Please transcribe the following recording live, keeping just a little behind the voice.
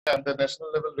I'm the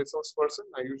national level resource person.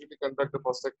 I usually conduct the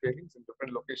POSTEC trainings in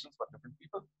different locations for different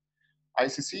people.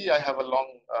 ICC, I have a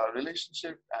long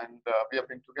relationship, and we have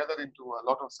been together into a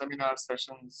lot of seminar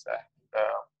sessions and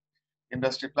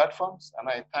industry platforms. And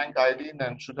I thank Eileen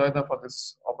and Shujaida for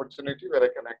this opportunity where I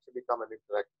can actually come and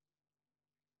interact.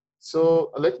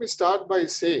 So let me start by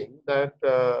saying that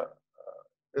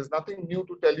there's nothing new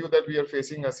to tell you that we are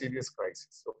facing a serious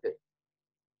crisis. Okay.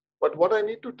 But what I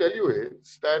need to tell you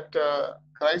is that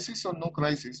crisis or no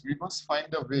crisis, we must find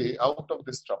a way out of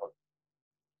this trouble.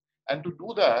 And to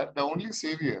do that, the only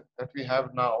savior that we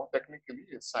have now technically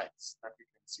is science that we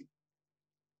can see.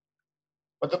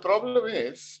 But the problem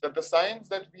is that the science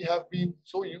that we have been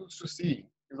so used to seeing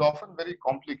is often very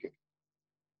complicated.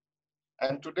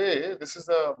 And today, this is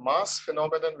a mass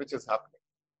phenomenon which is happening.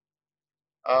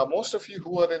 Most of you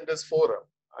who are in this forum,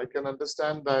 I can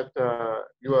understand that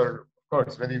you are, of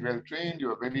course, very well trained,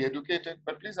 you are very educated,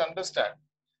 but please understand,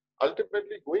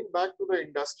 ultimately going back to the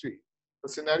industry, the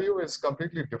scenario is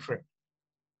completely different.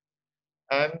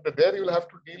 And there you'll have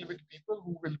to deal with people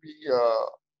who will be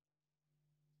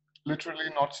literally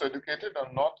not so educated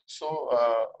or not so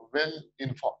well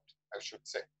informed, I should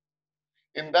say.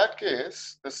 In that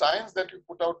case, the science that you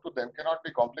put out to them cannot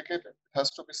be complicated. It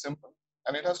has to be simple,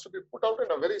 and it has to be put out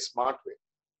in a very smart way,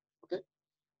 okay,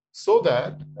 so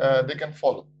that they can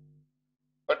follow.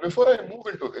 But before I move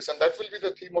into this, and that will be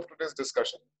the theme of today's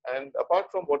discussion, and apart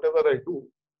from whatever I do,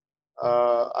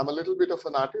 I'm a little bit of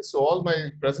an artist, so all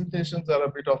my presentations are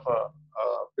a bit of a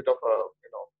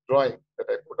drawing that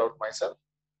I put out myself.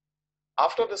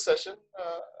 After the session,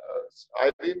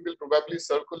 Irene will probably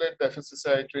circulate the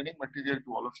FSSAI training material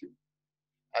to all of you.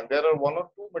 And there are one or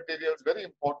two materials very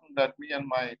important that me and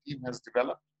my team has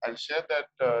developed. I'll share that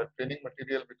training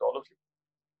material with all of you.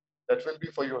 That will be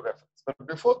for your reference. But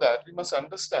before that, we must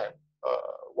understand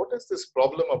what is this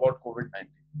problem about COVID-19.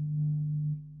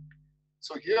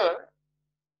 So here,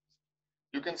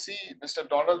 you can see Mr.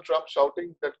 Donald Trump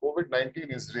shouting that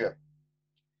COVID-19 is real.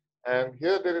 And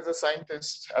here there is a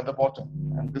scientist at the bottom.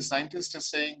 And the scientist is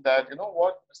saying that, you know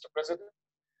what, Mr. President,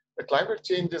 the climate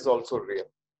change is also real.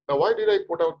 Now, why did I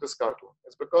put out this cartoon?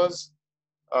 It's because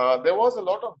there was a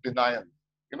lot of denial.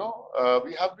 You know,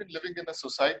 we have been living in a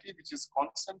society which is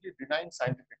constantly denying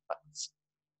scientific facts.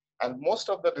 And most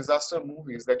of the disaster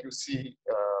movies that you see,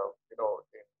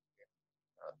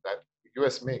 that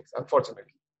US makes,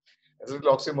 unfortunately, it's a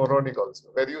little oxymoronic also,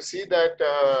 where you see that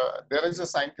there is a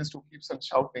scientist who keeps on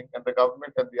shouting and the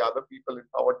government and the other people in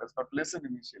power does not listen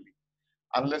initially,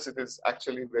 unless it is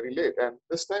actually very late. And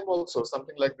this time also,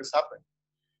 something like this happened.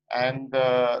 And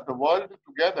the world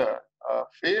together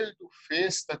failed to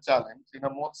face the challenge in a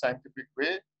more scientific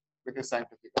way with the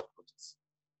scientific approaches.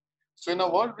 So in a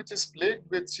world which is plagued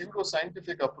with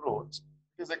pseudo-scientific approach,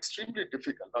 it is extremely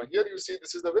difficult. Now here you see,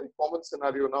 this is a very common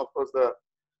scenario now. Of course, the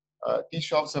tea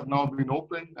shops have now been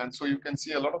opened, and so you can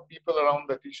see a lot of people around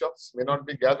the tea shops may not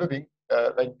be gathering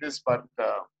like this, but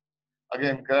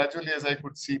again, gradually as I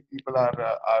could see, people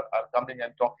are coming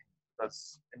and talking,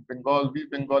 because in Bengal, we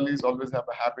Bengalis always have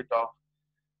a habit of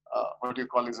what you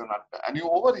call is an adda. And you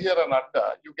overhear an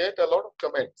adda, you get a lot of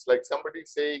comments, like somebody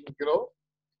saying, you know,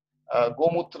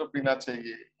 Gomutra pina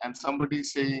chahiye, and somebody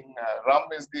saying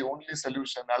rum is the only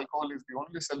solution, alcohol is the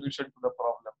only solution to the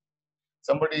problem.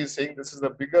 Somebody is saying this is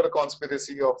a bigger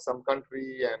conspiracy of some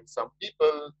country and some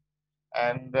people,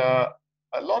 and a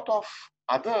lot of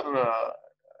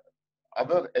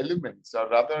other elements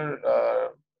or other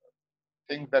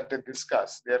things that they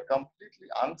discuss. They are completely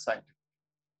unscientific.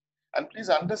 And please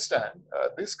understand,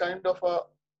 this kind of a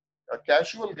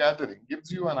casual gathering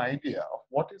gives you an idea of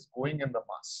what is going in the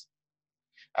mass.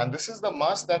 And this is the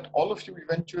mass that all of you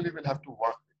eventually will have to work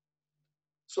with.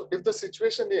 So if the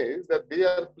situation is that they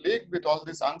are plagued with all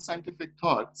these unscientific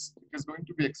thoughts, it is going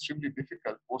to be extremely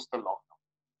difficult post the lockdown.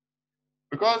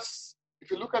 Because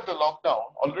if you look at the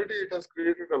lockdown, already it has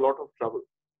created a lot of trouble.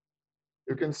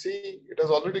 You can see it has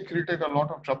already created a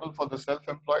lot of trouble for the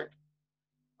self-employed,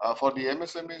 for the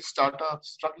MSME, startups,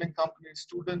 struggling companies,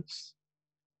 students.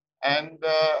 And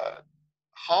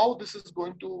how this is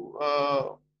going to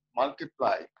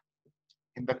multiply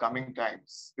in the coming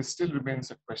times, this still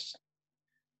remains a question.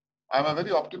 I'm a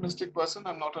very optimistic person.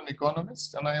 I'm not an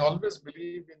economist, and I always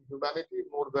believe in humanity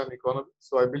more than economy.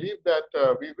 So I believe that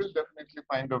we will definitely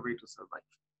find a way to survive,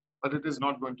 but it is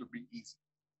not going to be easy.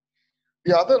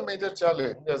 The other major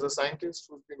challenge, as a scientist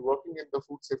who's been working in the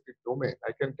food safety domain,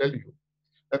 I can tell you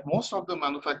that most of the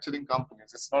manufacturing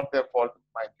companies, it's not their fault,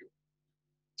 mind you.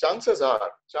 Chances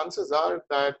are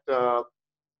that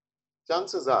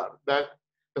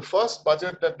the first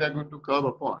budget that they're going to curb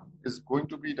upon is going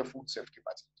to be the food safety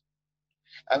budget.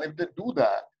 And if they do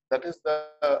that, that is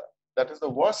the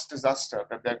worst disaster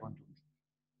that they're going to be.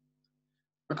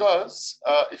 Because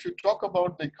if you talk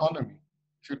about the economy,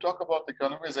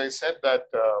 as I said that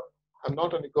I'm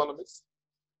not an economist,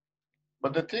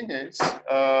 but the thing is,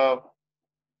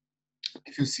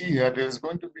 if you see here, there's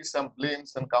going to be some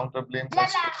blames and counter blames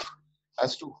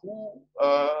as to who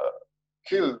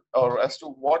killed, or as to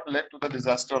what led to the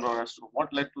disaster, or as to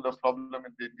what led to the problem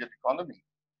in the Indian economy.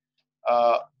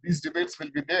 These debates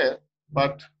will be there,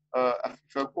 but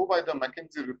if you go by the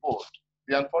McKinsey report,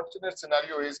 the unfortunate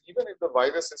scenario is even if the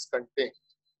virus is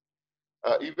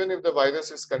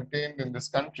contained in this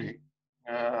country,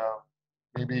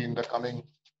 maybe in the coming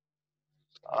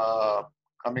uh,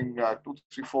 2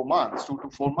 to 4 months,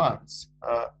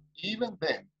 even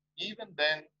then,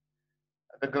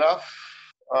 the graph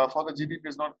for the GDP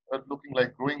is not looking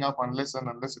like growing up unless it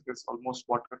is almost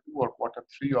Q2 or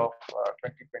Q3 of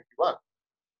 2021.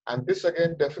 And this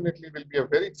again definitely will be a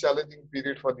very challenging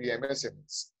period for the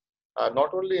MSMEs,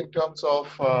 not only in terms of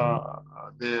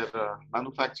their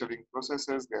manufacturing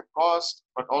processes, their cost,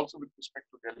 but also with respect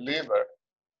to their labor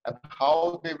and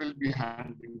how they will be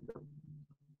handling them.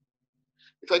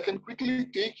 If I can quickly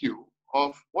take you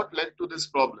of what led to this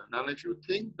problem, and if you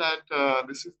think that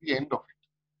this is the end of it,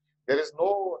 there is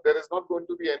not going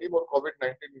to be any more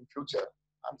COVID-19 in future,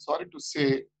 I'm sorry to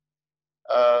say,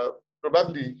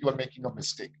 probably you are making a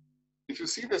mistake. If you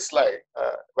see this slide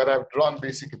where I've drawn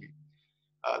basically,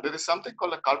 there is something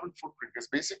called a carbon footprint. It's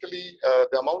basically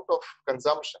the amount of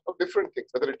consumption of different things,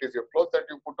 whether it is your clothes that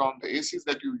you put on, the ACs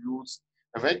that you use,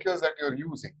 the vehicles that you're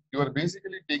using. You are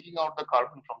basically taking out the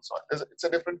carbon from soil. It's a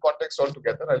different context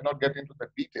altogether. I'll not get into the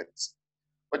details.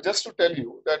 But just to tell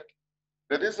you that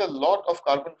there is a lot of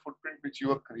carbon footprint which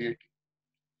you are creating.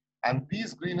 And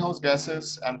these greenhouse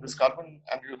gases and this carbon,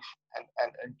 and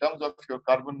in terms of your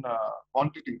carbon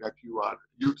quantity that you are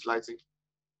utilizing,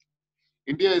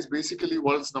 India is basically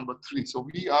world's number 3. So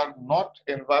we are not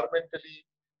environmentally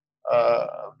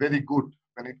very good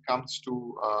when it comes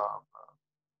to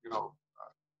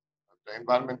the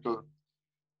environmental,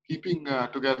 keeping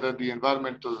together the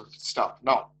environmental stuff.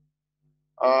 Now,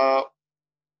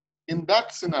 in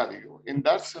that scenario,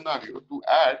 to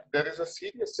add, there is a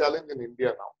serious challenge in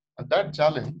India now, and that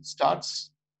challenge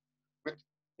starts with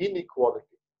inequality.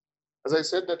 As I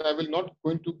said, that I will not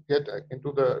going to get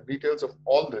into the details of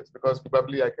all this, because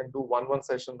probably I can do one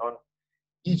session on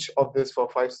each of this for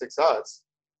 5-6 hours.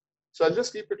 So I'll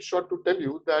just keep it short to tell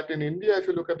you that in India, if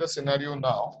you look at the scenario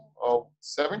now,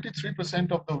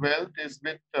 73% of the wealth is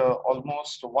with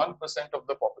almost 1% of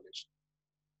the population.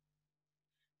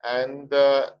 And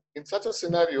in such a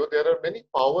scenario, there are many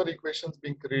power equations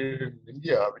being created in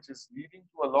India, which is leading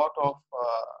to a lot of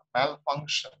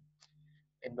malfunction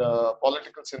in the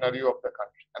political scenario of the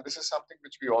country. And this is something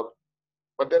which we all know.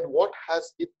 But then what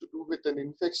has it to do with an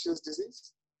infectious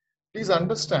disease? Please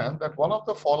understand that one of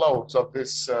the fallouts of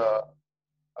this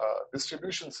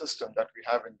distribution system that we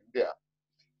have in India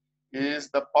is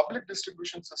the public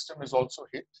distribution system is also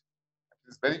hit. It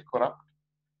is very corrupt.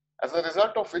 As a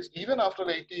result of which, even after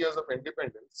 80 years of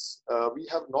independence, we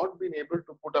have not been able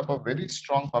to put up a very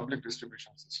strong public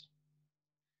distribution system.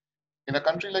 In a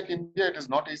country like India, it is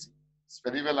not easy. It's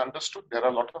very well understood. There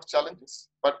are a lot of challenges,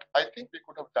 but I think we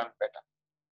could have done better.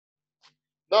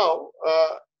 Now,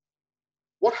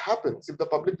 what happens if the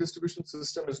public distribution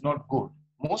system is not good?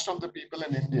 Most of the people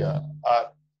in India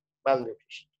are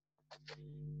malnutrition.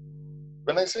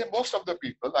 When I say most of the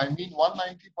people, I mean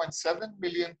 190.7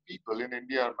 million people in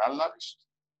India are malnourished.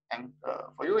 And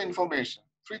for your information,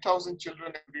 3,000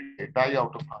 children every day die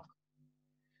out of hunger.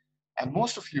 And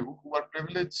most of you who are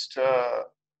privileged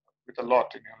with a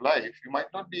lot in your life, you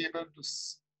might not be able to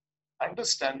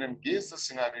understand and gauge the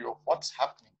scenario of what's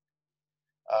happening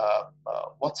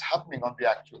on the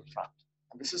actual front.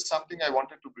 And this is something I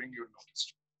wanted to bring you notice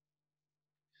to.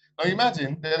 Now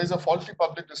imagine there is a faulty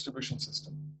public distribution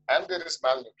system and there is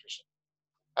malnutrition.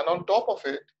 And on top of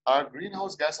it, our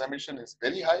greenhouse gas emission is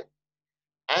very high,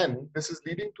 and this is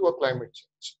leading to a climate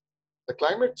change. The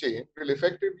climate change will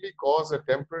effectively cause a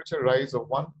temperature rise of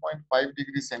 1.5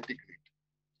 degrees centigrade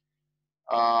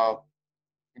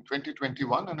in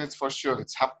 2021, and it's for sure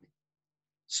it's happening.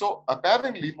 So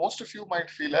apparently, most of you might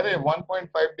feel, "Arey,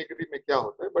 1.5 degree mein kya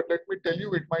hota hai?" But let me tell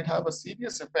you, it might have a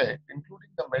serious effect,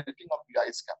 including the melting of the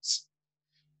ice caps.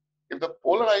 If the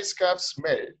polar ice caps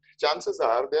melt, chances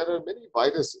are there are many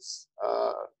viruses,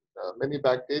 many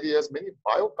bacteria, many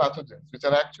biopathogens, which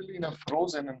are actually in a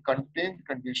frozen and contained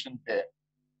condition there.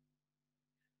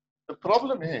 The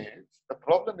problem is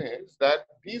that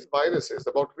these viruses,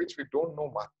 about which we don't know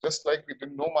much, just like we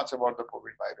didn't know much about the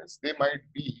COVID virus, they might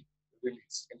be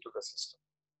released into the system.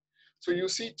 So you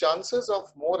see chances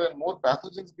of more and more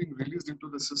pathogens being released into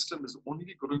the system is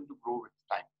only going to grow with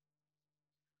time.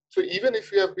 So even if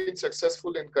we have been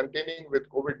successful in containing with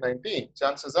COVID-19,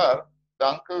 chances are the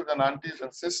uncles and aunties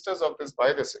and sisters of these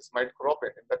viruses might crop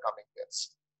in the coming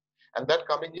years. And that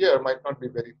coming year might not be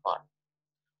very far.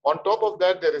 On top of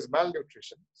that, there is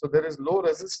malnutrition. So there is low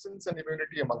resistance and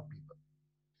immunity among people.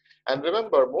 And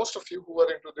remember, most of you who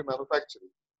are into the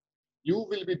manufacturing, you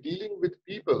will be dealing with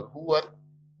people who are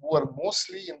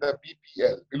mostly in the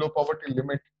BPL, below poverty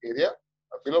limit area,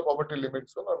 below poverty limit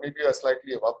zone, or maybe a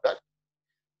slightly above that.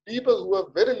 People who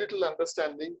have very little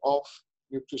understanding of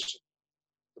nutrition,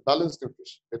 balanced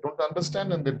nutrition. They don't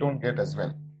understand and they don't get as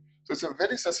well. So it's a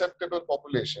very susceptible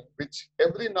population, which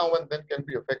every now and then can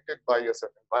be affected by a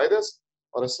certain virus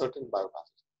or a certain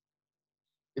biopathogen.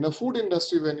 In a food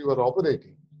industry, when you are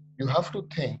operating, you have to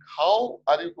think, how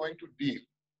are you going to deal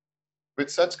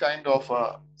with such kind of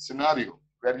a scenario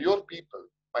where your people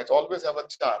might always have a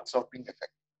chance of being affected.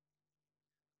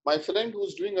 My friend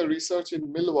who's doing a research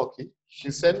in Milwaukee, she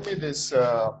sent me this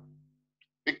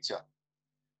picture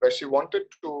where she wanted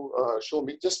to show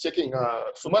me, just checking.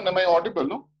 Suman, am I audible?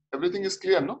 No? Everything is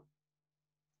clear, no?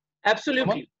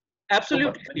 Absolutely. Suman?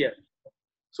 Absolutely Super. clear.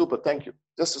 Super, thank you.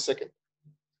 Just a second.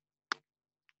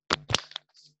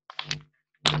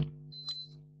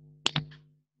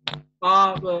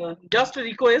 Just a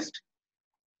request.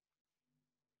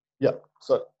 Yeah,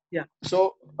 sorry. Yeah.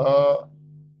 So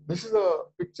this is a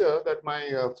picture that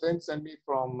my friend sent me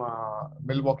from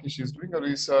Milwaukee. She's doing a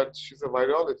research. She's a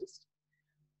virologist.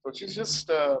 So she's just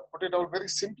put it out very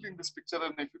simply in this picture.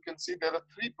 And if you can see, there are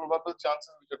three probable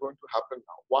chances which are going to happen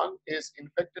now. One is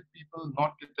infected people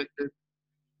not detected,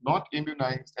 not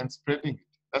immunized, and spreading it.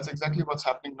 That's exactly what's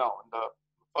happening now in the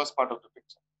first part of the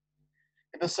picture.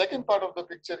 In the second part of the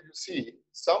picture, you see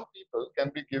some people can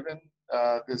be given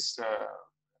this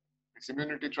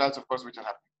immunity trials, of course, which are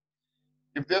happening.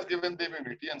 If they're given the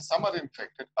immunity and some are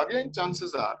infected, again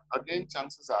chances are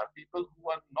people who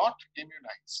are not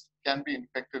immunized can be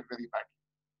infected very badly.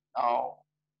 Now,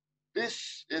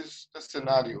 this is the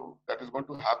scenario that is going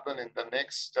to happen in the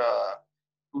next 2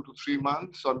 to 3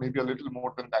 months, or maybe a little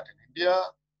more than that in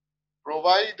India,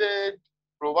 provided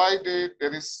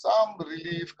there is some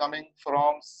relief coming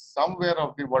from somewhere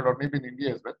of the world, or maybe in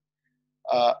India as well,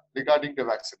 regarding the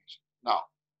vaccination. Now,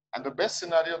 and the best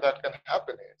scenario that can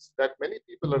happen is that many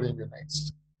people are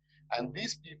immunized, and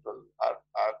these people are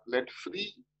let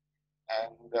free,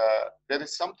 and there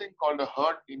is something called a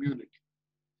herd immunity.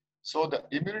 So the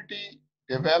immunity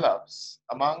develops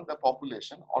among the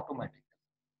population automatically.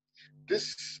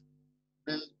 This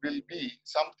will be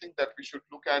something that we should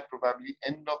look at probably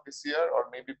end of this year or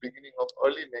maybe beginning of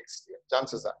early next year.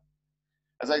 Chances are,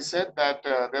 as I said, that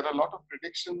there are a lot of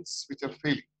predictions which are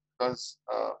failing because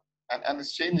and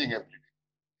it's changing every day.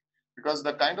 Because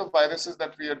the kind of viruses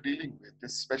that we are dealing with,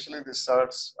 especially the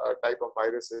SARS type of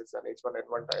viruses and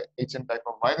H1N1 HN type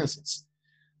of viruses,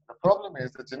 the problem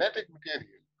is the genetic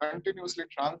material continuously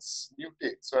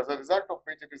transmutates. So as a result of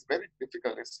which it is very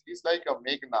difficult. It's like a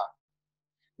Meghnad.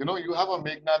 You know, you have a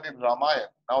Meghnad in Ramayana.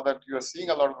 Now that you are seeing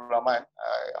a lot of Ramayana,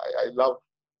 I love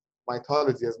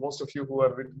mythology, as most of you who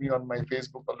are with me on my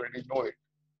Facebook already know it.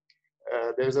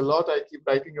 There's a lot I keep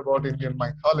writing about Indian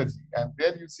mythology, and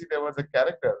there you see there was a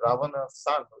character, Ravana's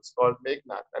son, who's called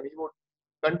Meghnad, and he would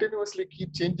continuously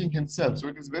keep changing himself. So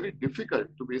it is very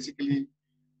difficult to basically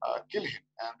kill him,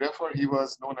 and therefore he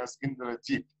was known as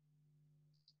Indrajit.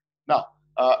 Now,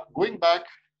 going back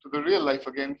to the real life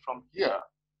again from here,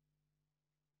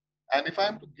 and if I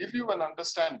am to give you an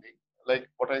understanding, like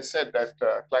what I said, that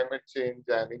climate change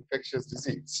and infectious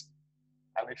disease,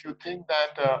 and if you think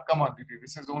that, come on, Didi,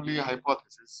 this is only a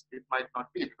hypothesis, it might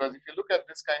not be. Because if you look at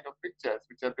this kind of pictures,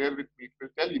 which are there with me, it will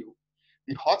tell you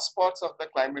the hotspots of the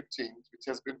climate change, which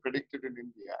has been predicted in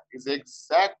India, is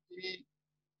exactly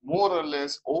more or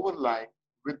less overlying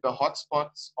with the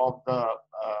hotspots of the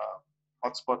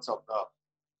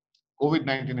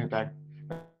COVID-19 attack.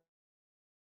 That is exactly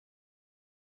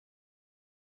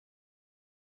what is happening in India. So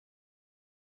if you look at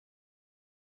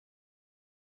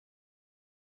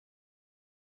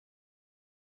this kind of pictures, which are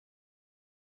there with me, it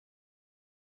will tell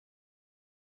you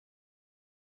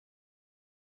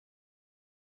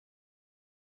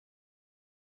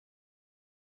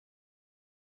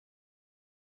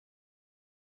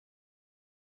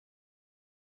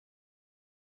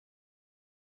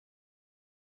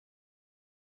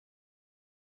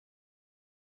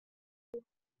exactly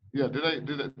Yeah,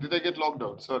 did I get logged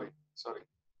out? Sorry.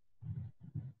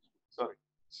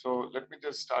 So let me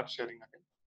just start sharing again.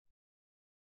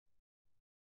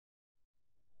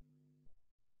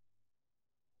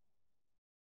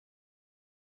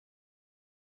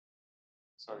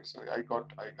 Sorry. I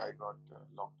got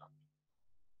locked up.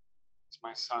 It's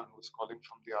my son who's calling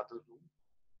from the other room.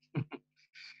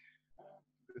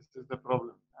 This is the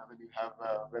problem when you have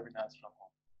webinars from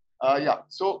home. Yeah.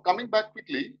 So coming back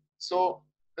quickly. So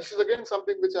this is again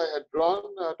something which I had drawn,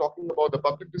 talking about the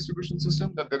public distribution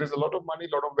system, that there is a lot of money,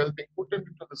 a lot of wealth being put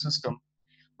into the system,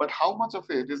 but how much of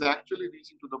it is actually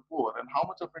reaching to the poor, and how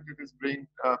much of it is being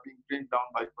drained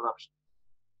down by corruption.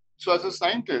 So as a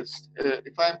scientist,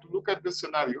 if I am to look at this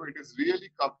scenario, it is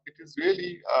really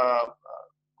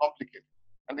complicated.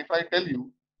 And if I tell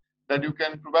you that you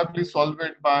can probably solve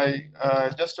it by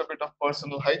just a bit of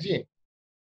personal hygiene,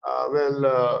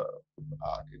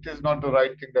 it is not the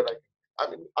right thing that I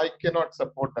mean, I cannot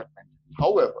support that mentality.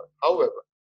 However,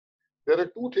 there are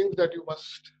two things that you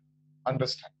must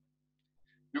understand.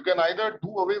 You can either do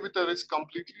away with the risk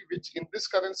completely, which in this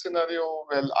current scenario,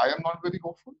 well, I am not very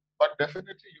hopeful, but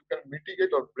definitely you can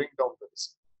mitigate or bring down the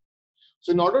risk.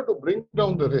 So in order to bring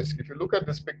down the risk, if you look at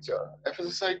this picture,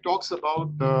 FSSAI talks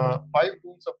about the 5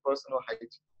 rules of personal hygiene,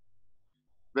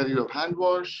 where you have hand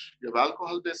wash, you have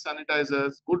alcohol-based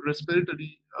sanitizers, good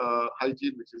respiratory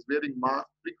hygiene, which is wearing mask,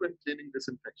 frequent cleaning,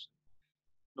 disinfection,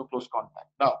 no close contact.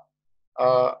 Now,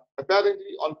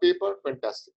 apparently on paper,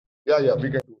 fantastic. Yeah, we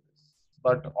can do this.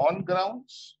 But on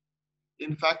grounds,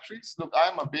 in factories, look,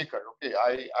 I'm a baker. Okay,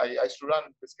 I used to run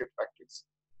biscuit factories,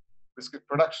 biscuit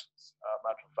productions,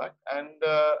 matter of fact, and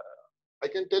I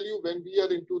can tell you when we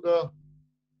are into the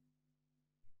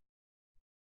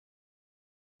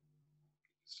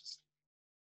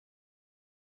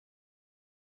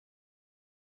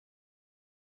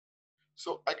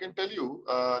so I can tell you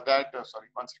that sorry,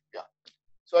 one second, yeah.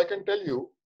 So I can tell you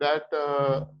that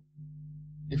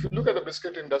if you look at the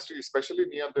biscuit industry, especially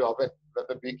near the oven, where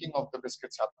the baking of the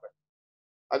biscuits happen,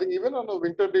 I think even on a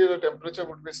winter day, the temperature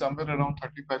would be somewhere around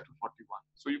 35 to 41.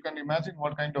 So you can imagine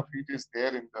what kind of heat is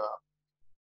there in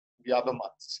the other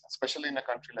months, especially in a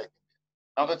country like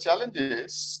India. Now the challenge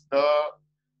is the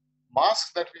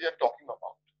mask that we are talking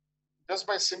about. Just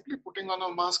by simply putting on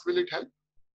a mask, will it help?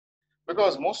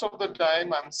 Because most of the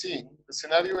time I'm seeing the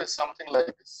scenario is something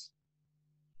like this.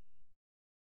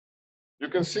 You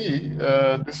can see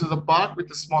this is a park with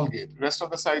a small gate. The rest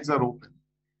of the sides are open.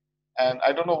 And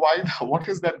I don't know why, what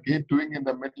is that gate doing in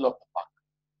the middle of the park?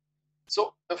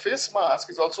 So the face mask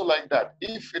is also like that,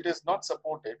 if it is not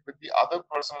supported with the other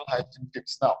personal hygiene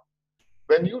tips. Now,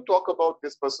 when you talk about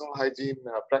this personal hygiene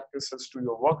practices to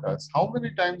your workers, how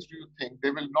many times do you think they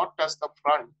will not touch the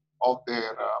front of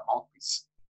their mouthpiece?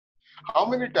 How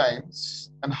many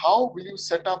times and how will you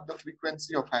set up the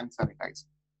frequency of hand sanitizer?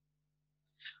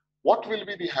 What will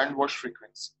be the hand wash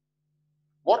frequency?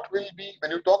 What will be, when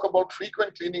you talk about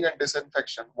frequent cleaning and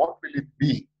disinfection, what will it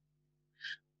be?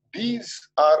 These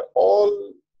are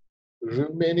all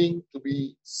remaining to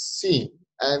be seen.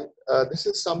 And this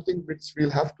is something which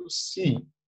we'll have to see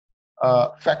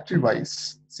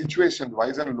factory-wise,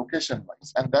 situation-wise, and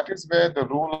location-wise. And that is where the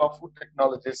role of food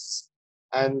technologists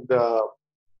and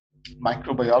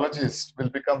microbiologists will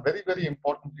become very, very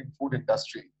important in food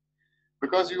industry.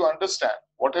 Because you understand,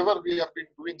 whatever we have been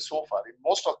doing so far in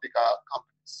most of the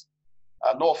companies,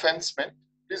 no offense meant,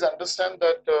 please understand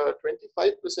that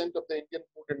 25% of the Indian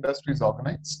food industry is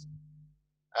organized,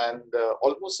 and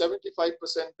almost 75%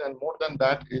 and more than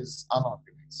that is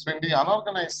unorganized. So in the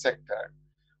unorganized sector,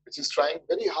 which is trying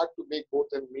very hard to make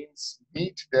both and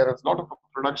meet, there is a lot of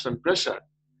production pressure.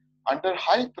 Under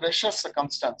high pressure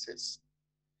circumstances,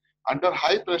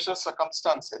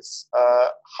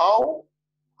 how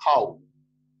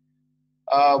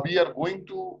we are going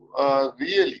to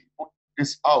really put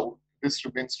this out, this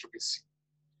remains to be seen.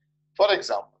 For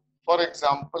example,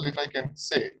 if I can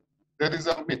say, there is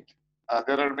a myth.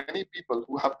 There are many people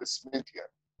who have this myth here.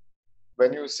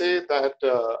 When you say that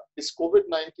is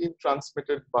COVID-19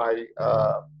 transmitted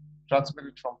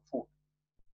from food?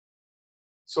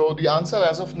 So the answer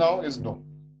as of now is no.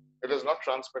 It is not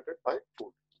transmitted by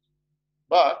food.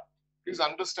 But please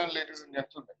understand, ladies and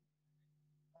gentlemen,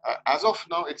 as of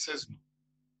now it says no.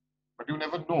 But you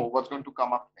never know what's going to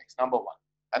come up next, number one.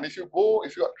 And if you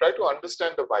try to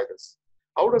understand the virus,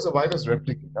 how does a virus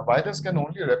replicate? A virus can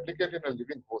only replicate in a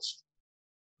living host.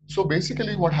 So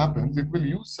basically what happens, it will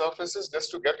use surfaces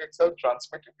just to get itself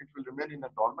transmitted. It will remain in a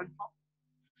dormant form.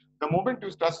 The moment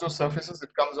you touch those surfaces, it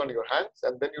comes on your hands,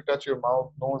 and then you touch your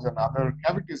mouth, nose, and other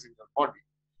cavities in your body.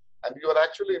 And you are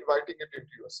actually inviting it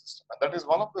into your system. And that is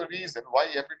one of the reasons why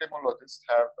epidemiologists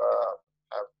have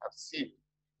seen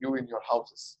you in your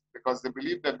houses, because they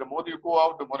believe that the more you go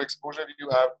out, the more exposure you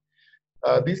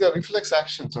have. These are reflex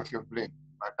actions of your brain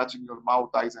by touching your mouth,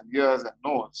 eyes, and ears and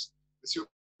nose. This you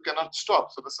cannot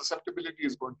stop. So the susceptibility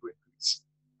is going to increase.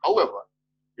 However,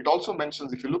 it also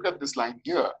mentions, if you look at this line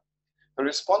here, the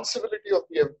responsibility of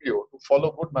the FBO to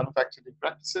follow good manufacturing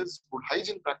practices, food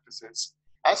hygiene practices,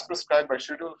 as prescribed by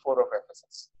Schedule 4 of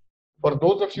FSS. For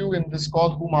those of you in this call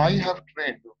whom I have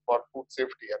trained for food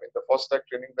safety, I mean the first track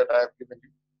training that I have given you,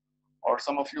 or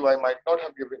some of you I might not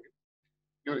have given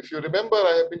you. If you remember,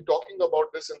 I have been talking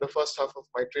about this in the first half of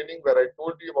my training, where I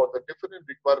told you about the different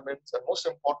requirements and most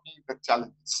importantly, the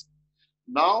challenges.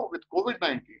 Now with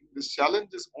COVID-19, this challenge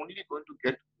is only going to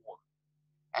get more.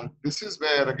 And this is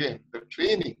where, again, the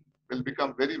training will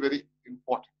become very, very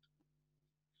important.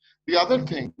 The other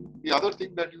thing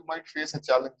that you might face a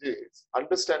challenge is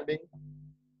understanding.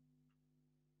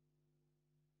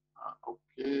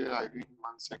 Okay, Irene,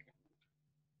 1 second.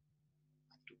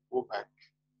 I have to go back.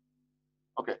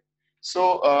 Okay,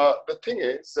 so the thing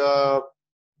is,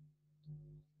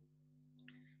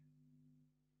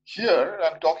 here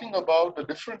I'm talking about the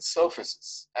different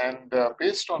surfaces and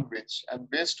based on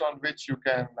which you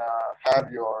can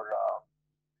have your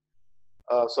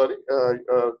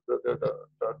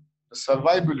the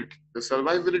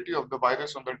survivability of the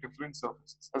virus on the different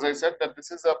surfaces. As I said, that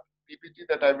this is a PPT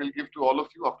that I will give to all of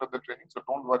you after the training, so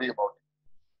don't worry about it.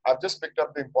 I've just picked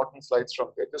up the important slides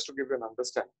from there just to give you an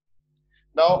understanding.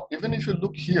 Now, even if you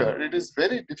look here, it is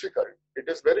very difficult. It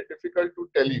is very difficult to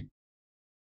tell you.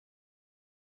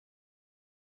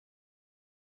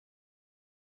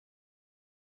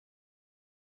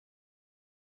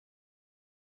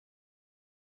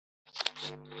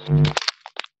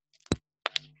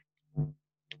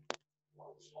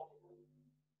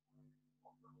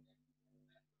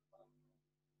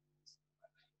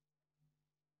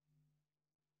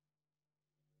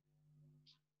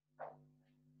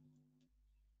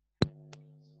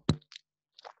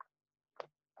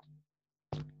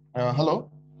 Hello?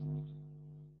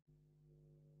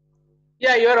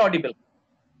 Yeah, you are audible.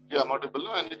 Yeah, I'm audible.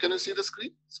 And can you see the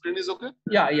screen? Screen is okay?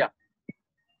 Yeah.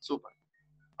 Super.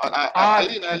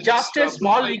 Irene, just a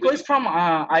small request from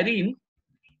Irene.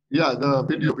 Yeah, the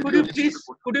video. Could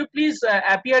you please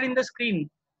appear in the screen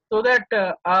so that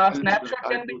a snapshot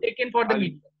can be taken for the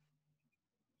meeting?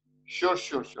 Sure.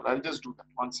 I'll just do that.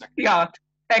 1 second. Yeah,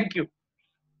 thank you.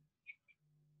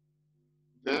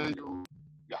 There you.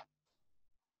 Yeah.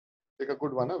 Take a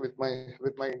good one with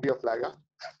my India flag.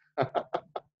 Huh?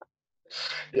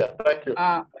 Yeah. Thank you.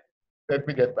 Let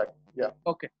me get back. Yeah.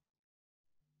 Okay.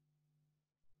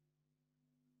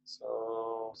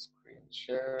 So screen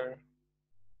share.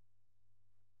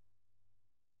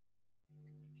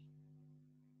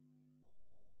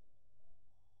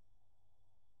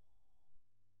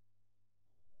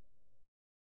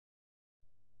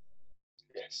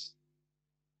 Yes.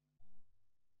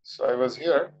 So I was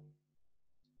here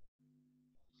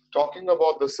talking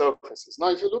about the surfaces. Now,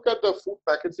 if you look at the food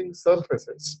packaging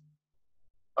surfaces,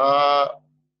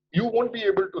 you won't be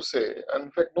able to say, and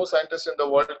in fact, no scientist in the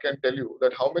world can tell you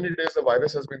that how many days the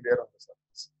virus has been there on the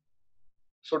surface.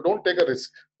 So don't take a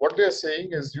risk. What they are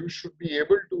saying is you should be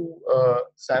able to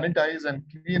sanitize and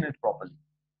clean it properly.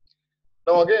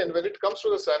 Now, again, when it comes to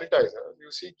the sanitizer,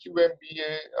 you see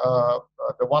QMBA,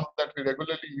 the one that we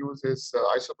regularly use is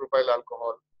isopropyl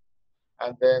alcohol,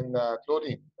 and then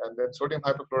chlorine, and then sodium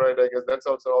hypochlorite. I guess that's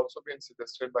also been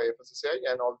suggested by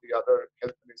FSSAI and all the other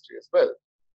health ministry as well.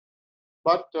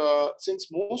 But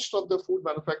since most of the food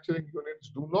manufacturing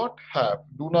units do not have,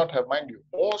 mind you,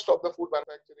 most of the food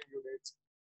manufacturing units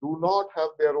do not have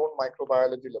their own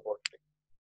microbiology laboratory.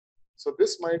 So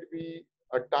this might be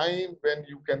a time when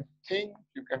you can think,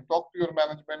 you can talk to your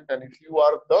management, and if you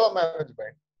are the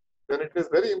management, then it is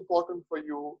very important for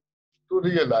you to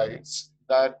realize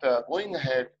that going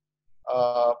ahead,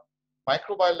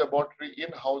 microbial laboratory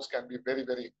in-house can be very,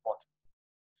 very important,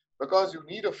 because you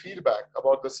need a feedback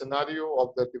about the scenario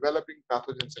of the developing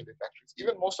pathogens in the factories.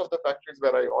 Even most of the factories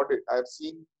where I audit, I have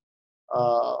seen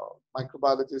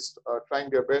microbiologists trying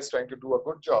their best, trying to do a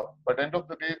good job. But end of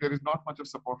the day, there is not much of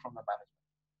support from the management.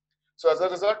 So as a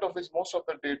result of which, most of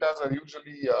the data are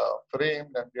usually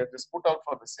framed and they are just put out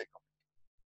for the sake of it.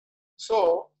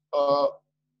 So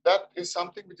that is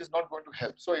something which is not going to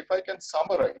help. So if I can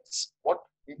summarize what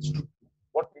needs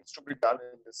to be done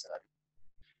in this scenario.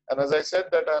 And as I said,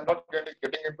 that I'm not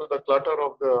getting into the clutter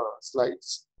of the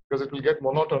slides, because it will get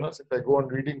monotonous if I go on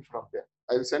reading from there.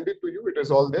 I'll send it to you. It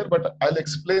is all there, but I'll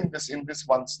explain this in this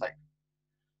one slide.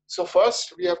 So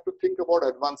first, we have to think about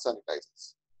advanced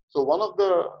sanitizers. So one of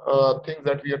the things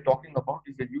that we are talking about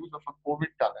is the use of a COVID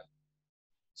tunnel.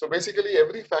 So basically,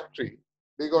 every factory,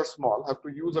 big or small, have to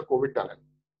use a COVID tunnel.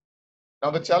 Now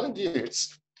the challenge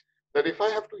is that if I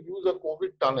have to use a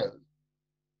COVID tunnel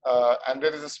and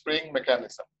there is a spraying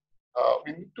mechanism,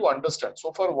 we need to understand.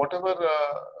 So far, whatever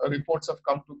reports have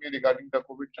come to me regarding the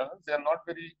COVID channels, they are not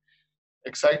very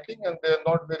exciting and they are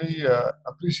not very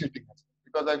appreciating as well,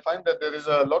 because I find that there is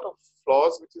a lot of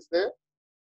flaws which is there.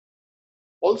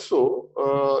 Also,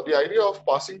 the idea of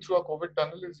passing through a COVID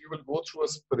tunnel is you will go through a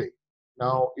spray.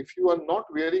 Now, if you are not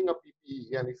wearing a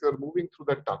PPE and if you are moving through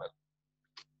that tunnel,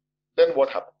 then what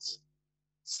happens?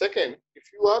 Second, if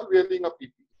you are wearing a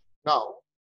PPE, now,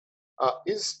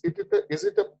 is it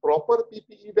a proper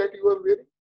PPE that you are wearing,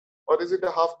 or is it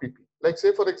a half PPE? Like,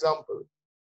 say, for example,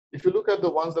 if you look at the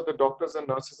ones that the doctors and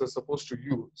nurses are supposed to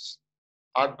use,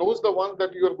 are those the ones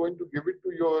that you are going to give it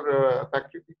to your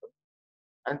factory people?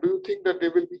 And do you think that they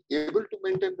will be able to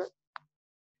maintain that?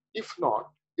 If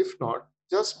not,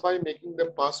 just by making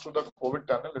them pass through the COVID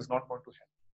tunnel is not going to help,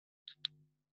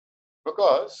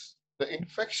 because the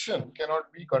infection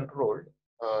cannot be controlled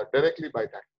directly by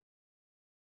that.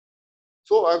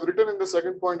 So I've written in the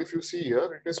second point, if you see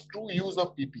here, it is true use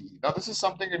of PPE. Now, this is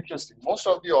something interesting. Most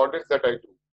of the audits that I do,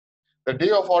 the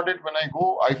day of audit, when I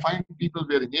go, I find people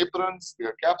wearing aprons,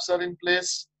 their caps are in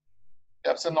place.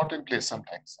 Caps are not in place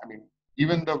sometimes. I mean,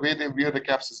 even the way they wear the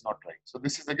caps is not right. So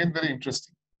this is again very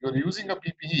interesting. You're using a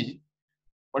PPE,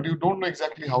 but you don't know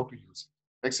exactly how to use it.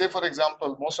 Like, say, for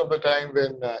example, most of the time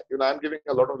when, I'm giving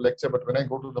a lot of lecture, but when I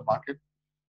go to the market,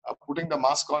 putting the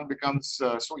mask on becomes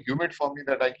so humid for me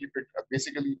that I keep it,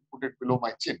 basically put it below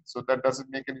my chin. So that doesn't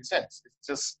make any sense. It's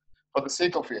just for the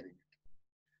sake of wearing it.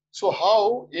 So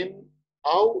how in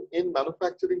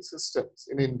manufacturing systems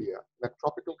in India, in a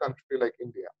tropical country like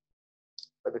India,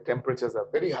 where the temperatures are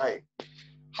very high,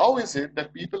 how is it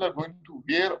that people are going to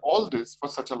wear all this for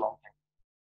such a long time?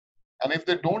 And if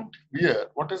they don't wear,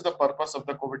 what is the purpose of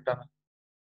the COVID tunnel?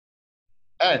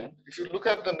 And if you look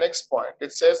at the next point,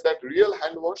 it says that real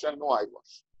hand wash and no eye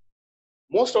wash.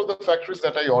 Most of the factories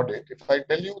that I audit, if I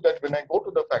tell you that when I go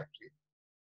to the factory,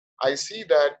 I see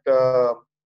that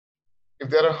if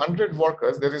there are 100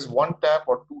 workers, there is one tap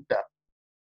or two tap.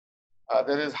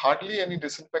 There is hardly any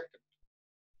disinfectant.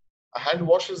 A hand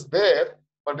wash is there,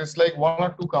 but it's like one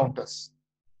or two counters.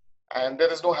 And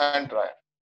there is no hand dryer.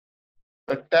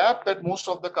 The tap that most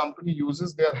of the company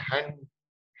uses, they are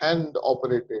hand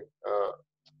operated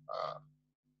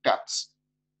taps.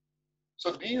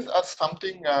 So these are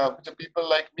something which people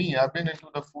like me, I've been into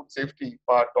the food safety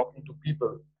part, talking to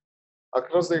people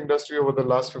across the industry over the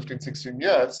last 15, 16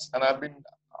 years. And I've been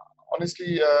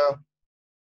honestly,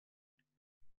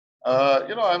 I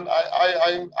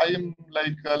am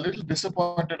like a little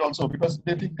disappointed also, because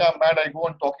they think I'm mad. I go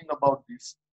on talking about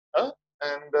this, and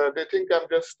they think I'm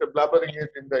just blabbering it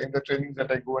in the trainings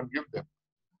that I go and give them.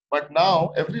 But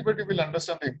now everybody will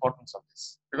understand the importance of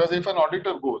this, because if an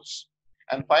auditor goes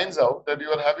and finds out that you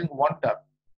are having one tap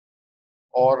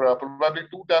or probably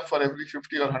two tap for every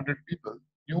 50 or 100 people,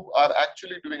 you are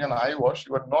actually doing an eye wash.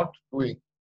 You are not doing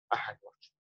a hand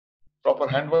wash. Proper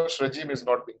hand wash regime is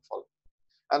not being followed.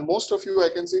 And most of you, I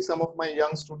can see some of my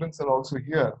young students are also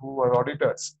here who are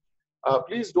auditors.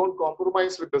 Please don't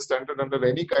compromise with the standard under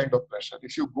any kind of pressure.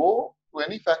 If you go to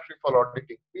any factory for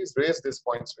auditing, please raise these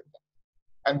points with them.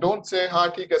 And don't say, "Ha,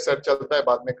 theek hai sir, chalta hai,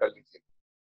 baad mein kar lijiye."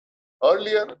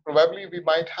 Earlier, probably we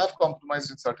might have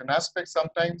compromised in certain aspects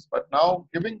sometimes, but now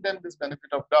giving them this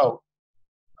benefit of doubt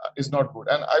is not good.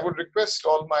 And I would request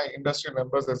all my industry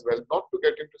members as well not to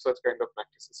get into such kind of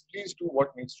practices. Please do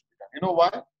what needs to be done. You know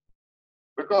why?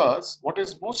 Because what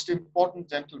is most important,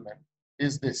 gentlemen,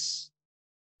 is this: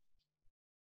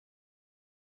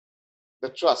 the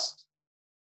trust.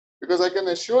 Because I can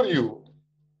assure you,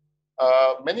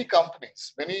 many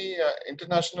companies, many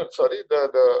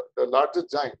the larger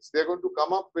giants, they're going to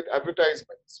come up with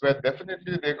advertisements where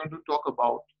definitely they're going to talk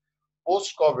about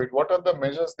post-COVID, what are the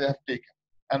measures they have taken,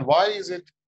 and why is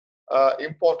it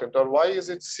important, or why is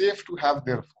it safe to have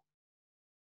their phone?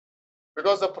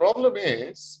 Because the problem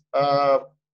is,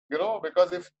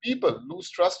 because if people lose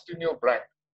trust in your brand,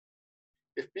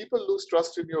 if people lose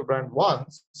trust in your brand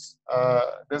once,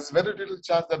 there's very little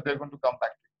chance that they're going to come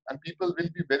back to you. And people will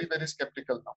be very, very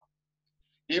skeptical now.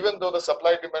 Even though the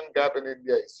supply-demand gap in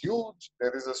India is huge,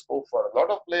 there is a scope for a lot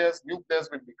of players. New players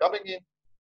will be coming in.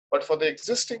 But for the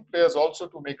existing players also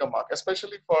to make a mark,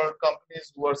 especially for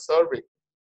companies who are serving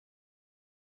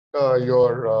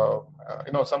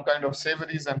some kind of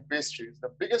savories and pastries, the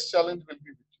biggest challenge will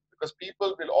be with you, because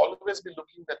people will always be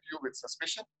looking at you with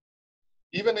suspicion.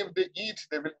 Even if they eat,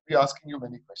 they will be asking you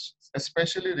many questions,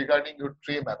 especially regarding your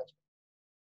tray management.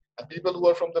 And people who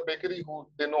are from the bakery,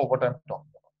 they know what I'm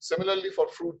talking about. Similarly, for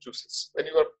fruit juices, when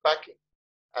you are packing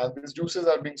and these juices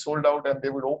are being sold out and they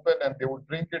would open and they would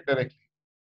drink it directly,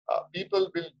 people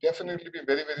will definitely be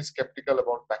very, very skeptical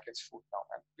about packaged food now.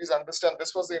 And please understand,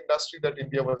 this was the industry that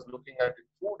India was looking at in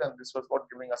food, and this was what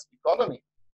giving us economy.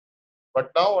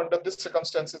 But now, under these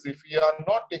circumstances, if we are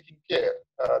not taking care,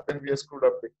 then we are screwed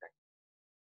up big time.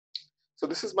 So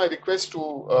this is my request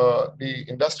to the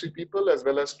industry people as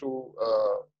well as to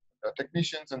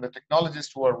technicians and the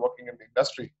technologists who are working in the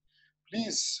industry.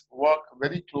 Please work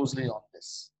very closely on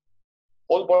this.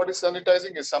 Whole body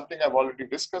sanitizing is something I've already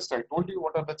discussed. I told you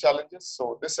what are the challenges.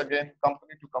 So this again,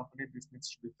 company to company, this needs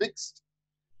to be fixed.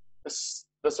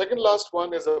 The second last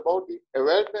one is about the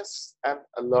awareness and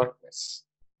alertness.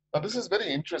 Now this is very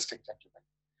interesting,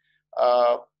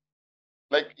 gentlemen.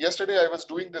 Like yesterday, I was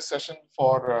doing this session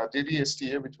for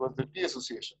JDSTA, which was the Tea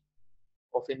Association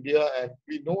of India, and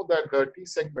we know that the tea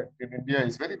segment in India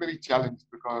is very, very challenged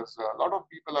because a lot of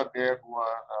people are there who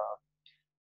are,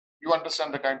 you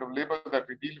understand the kind of labor that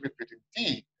we deal with in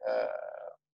tea.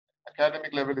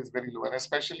 Academic level is very low, and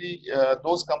especially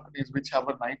those companies which have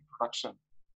a night production.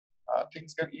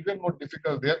 Things get even more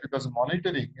difficult there because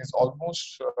monitoring is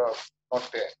almost not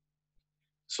there.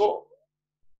 So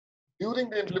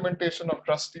during the implementation of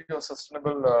trustee or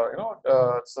sustainable,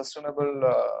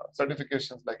 sustainable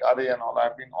certifications like RA and all,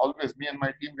 I've been always, me and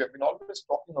my team, we have been always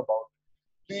talking about,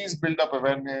 please build up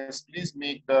awareness, please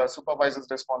make the supervisors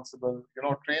responsible,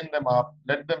 train them up,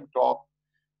 let them talk,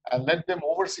 and let them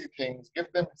oversee things,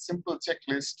 give them a simple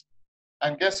checklist.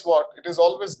 And guess what? It is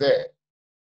always there.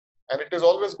 And it is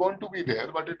always going to be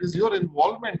there, but it is your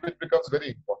involvement which becomes very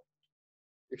important.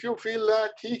 If you feel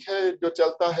ठीक है जो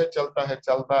चलता है चलता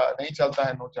नहीं चलता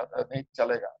है नहीं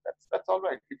चलेगा, that's all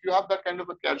right. If you have that kind of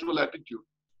a casual attitude,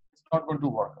 it's not going to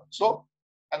work out. So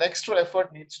an extra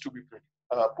effort needs to be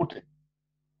put in.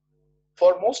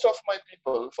 For most of my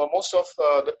people, for most of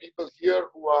the people here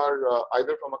who are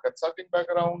either from a consulting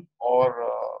background or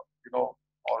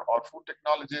or food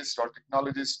technologists or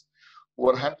technologists who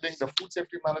are handling the food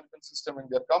safety management system in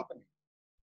their company,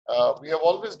 we have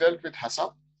always dealt with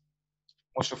HACCP.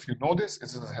 Most of you know this.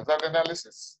 This is a hazard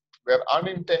analysis where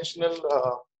unintentional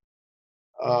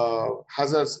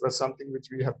hazards were something which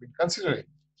we have been considering.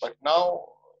 But now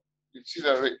you see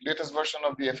the latest version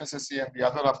of the FSSAI and the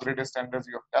other upgraded standards,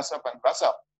 you have TASAP and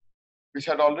BASAP, which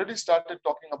had already started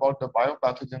talking about the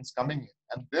biopathogens coming in.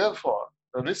 And therefore,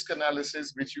 the risk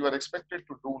analysis which you are expected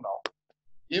to do now,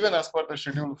 even as per the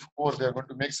Schedule 4, they are going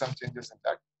to make some changes in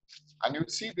that. And you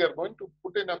see they are going to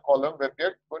put in a column where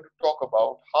they're going to talk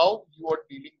about how you are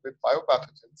dealing with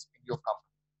biopathogens in your company.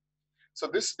 So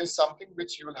this is something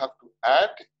which you will have to add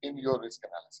in your risk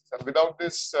analysis. And without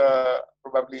this,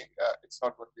 probably it's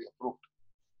not going to be approved.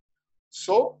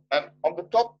 So, and on the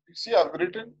top, you see I've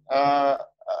written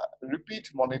repeat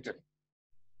monitoring.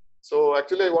 So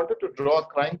actually I wanted to draw a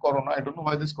crying corona. I don't know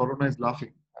why this corona is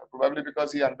laughing. Probably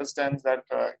because he understands that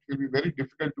it will be very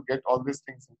difficult to get all these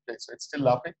things in place. So it's still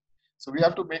laughing. So we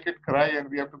have to make it cry and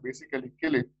we have to basically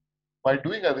kill it by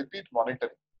doing a repeat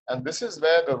monitoring. And this is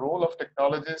where the role of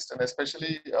technologists, and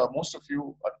especially most of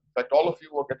you, in fact, all of you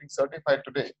who are getting certified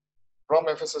today from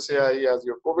FSSAI as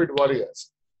your COVID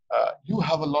warriors, you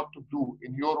have a lot to do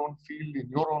in your own field, in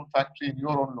your own factory, in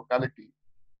your own locality.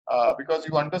 Because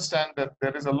you understand that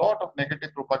there is a lot of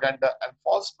negative propaganda and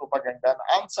false propaganda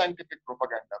and unscientific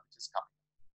propaganda which is coming.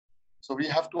 So we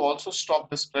have to also stop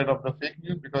the spread of the fake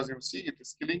news because you see it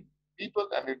is killing people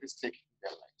and it is taking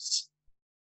their lives.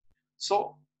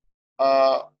 So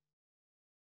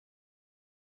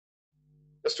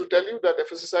just to tell you that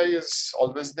FSSAI is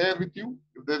always there with you.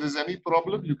 If there is any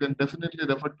problem, you can definitely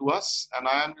refer to us. And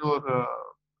I am your,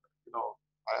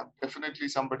 I am definitely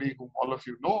somebody whom all of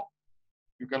you know.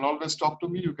 You can always talk to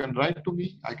me. You can write to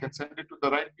me. I can send it to the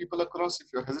right people across. If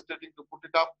you're hesitating to put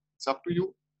it up, it's up to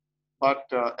you. But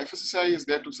FSSAI is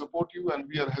there to support you, and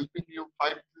we are helping you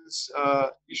fight these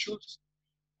issues.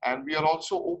 And we are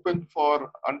also open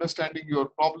for understanding your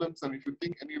problems. And if you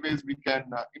think any ways we can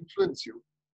influence you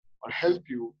or help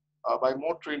you by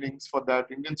more trainings, for that,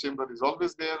 Indian Chamber is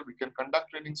always there. We can conduct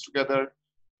trainings together.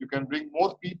 You can bring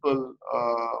more people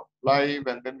live,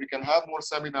 and then we can have more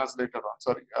seminars later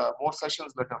on, more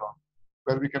sessions later on,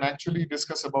 where we can actually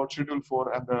discuss about Schedule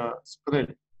 4 and the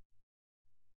spread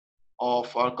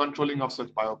of controlling of such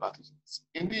biopathogens.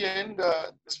 In the end,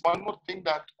 there's one more thing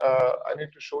that I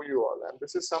need to show you all, and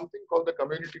this is something called the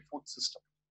community food system.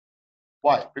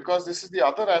 Why? Because this is the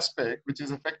other aspect which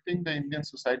is affecting the Indian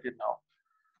society now.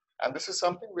 And this is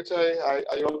something which I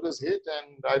always hate,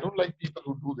 and I don't like people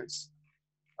who do this.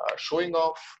 Showing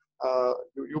off,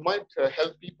 you might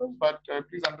help people, but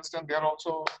please understand they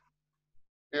also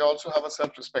have a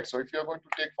self-respect. So if you're going to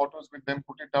take photos with them,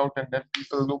 put it out, and then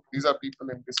people look, these are people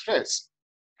in distress,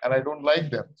 and I don't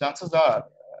like them. Chances are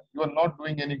you are not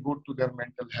doing any good to their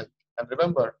mental health. And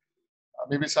remember,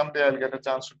 maybe someday I'll get a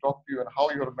chance to talk to you on how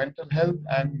your mental health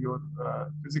and your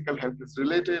physical health is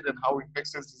related and how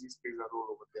infectious disease plays a role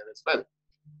over there as well.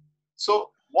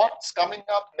 So what's coming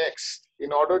up next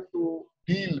in order to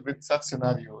deal with such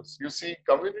scenarios? You see,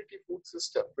 community food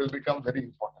system will become very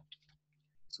important.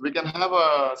 So we can have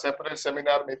a separate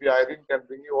seminar. Maybe Irene can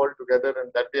bring you all together,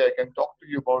 and that way I can talk to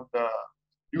you about the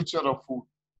future of food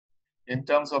in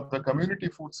terms of the community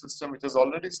food system, which has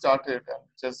already started and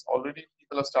which has already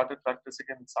people have started practicing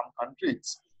in some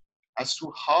countries, as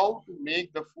to how to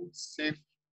make the food safe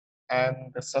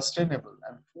and sustainable,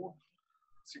 and food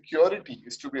security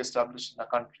is to be established in a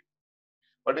country.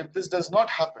 But if this does not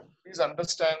happen, please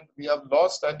understand we have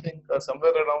lost, I think,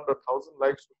 somewhere around 1,000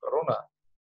 lives to Corona.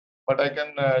 But I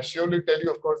can surely tell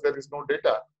you, of course, there is no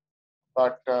data.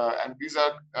 But and these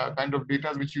are kind of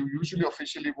data which you usually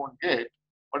officially won't get.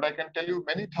 But I can tell you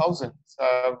many thousands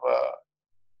have.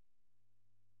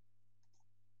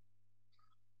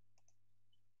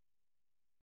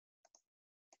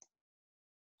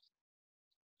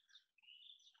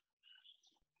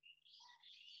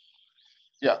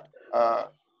 Yeah.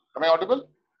 Am I audible?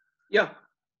 Yeah.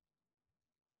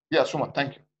 Yeah, Suman,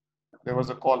 thank you. There was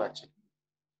a call actually.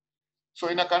 So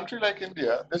in a country like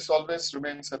India, this always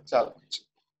remains a challenge.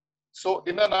 So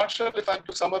in a nutshell, if I'm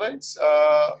to summarize,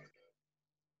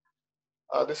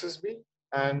 this is me,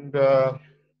 and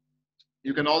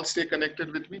you can all stay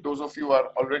connected with me. Those of you who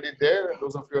are already there, and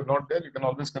those of you who are not there, you can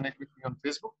always connect with me on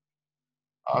Facebook,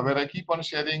 where I keep on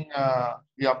sharing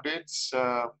the updates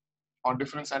on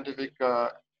different scientific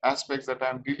aspects that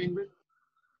I'm dealing with,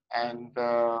 and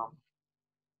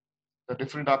the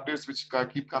different updates which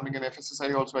keep coming in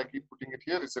FSSAI also, I keep putting it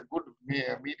here. It's a good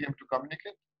medium to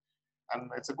communicate, and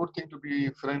it's a good thing to be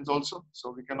friends also,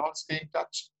 so we can all stay in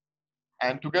touch.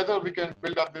 And together we can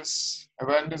build up this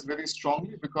awareness very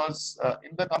strongly, because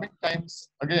in the coming times,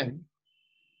 again,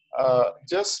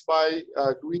 just by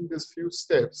doing these few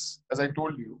steps, as I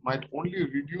told you, might only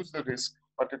reduce the risk,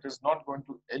 but it is not going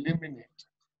to eliminate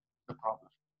the problem.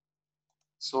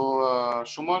 So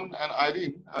Shuman and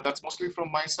Irene, that's mostly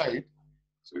from my side.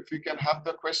 So if we can have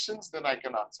the questions, then I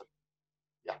can answer.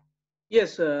 Yeah.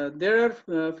 Yes, there are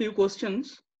a few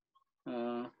questions.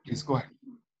 Please go ahead.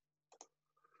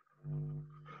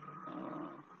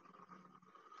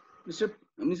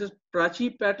 Mrs.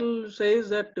 Prachi Patel says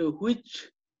that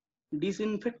which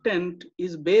disinfectant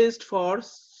is based for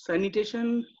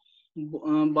sanitation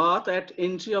bath at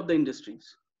entry of the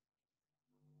industries?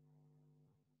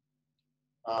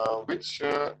 Which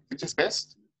is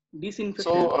best? Disinfectant.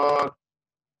 So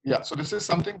yeah, so this is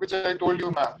something which I told you,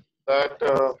 ma'am, that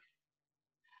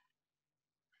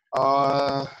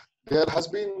there has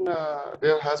been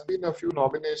a few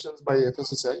nominations by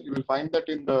FSSAI. You will find that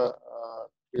in the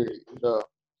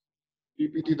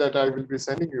PPT that I will be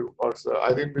sending you, or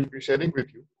Irene will be sharing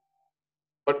with you.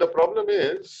 But the problem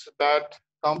is that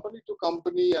company to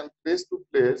company and place to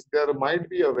place, there might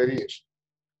be a variation.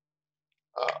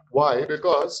 Why?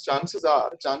 Because chances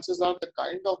are the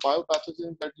kind of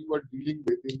biopathogen that you are dealing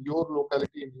with in your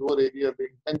locality, in your area, the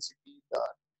intensity, the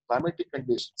climatic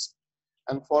conditions.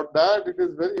 And for that, it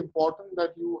is very important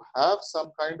that you have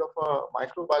some kind of a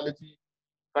microbiology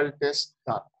test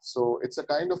done. So it's a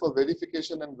kind of a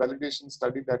verification and validation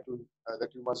study that you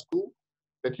must do,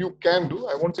 that you can do.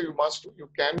 I won't say you must do, you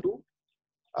can do,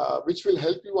 which will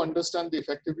help you understand the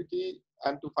effectivity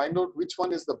and to find out which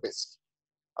one is the best.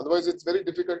 Otherwise, it's very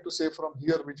difficult to say from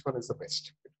here which one is the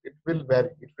best. It will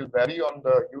vary. It will vary on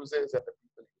the users and the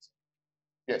people using.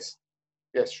 Yes.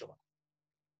 Yes, sure.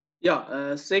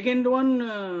 Yeah. Second one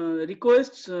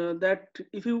requests that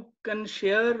if you can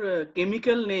share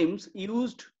chemical names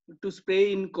used to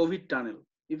spray in COVID tunnel.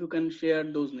 If you can share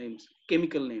those names,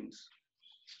 chemical names.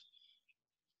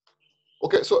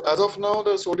 Okay, so as of now,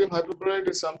 the sodium hypochlorite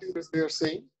is something which they are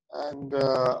saying, and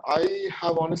I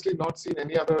have honestly not seen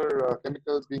any other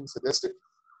chemicals being suggested.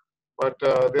 But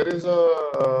there is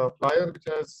a flyer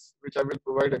which I will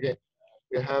provide again.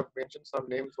 They have mentioned some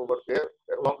names over there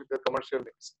along with their commercial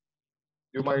names.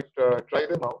 You might try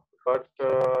them out. But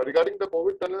regarding the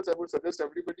COVID tunnels, I would suggest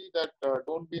everybody that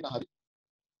don't be in a hurry.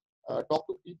 Talk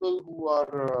to people who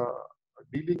are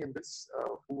dealing in this,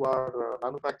 who are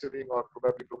manufacturing or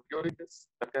probably procuring this.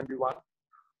 That can be one.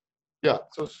 Yeah,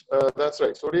 so that's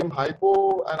right. Sodium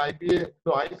hypo and IPA.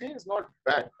 No, IPA is not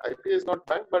banned. IPA is not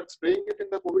banned, but spraying it in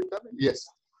the COVID tunnel, yes.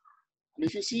 And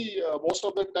if you see, most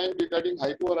of the time regarding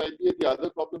hypo or IPA, the other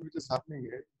problem which is happening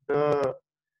is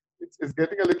it's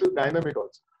getting a little dynamic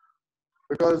also.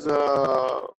 Because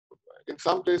in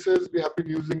some places we have been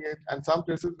using it, and some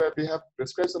places where they have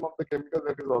prescribed some of the chemicals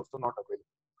that is also not available.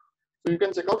 So you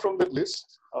can check out from that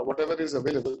list whatever is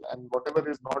available and whatever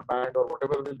is not banned or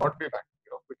whatever will not be banned,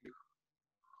 quickly,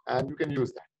 and you can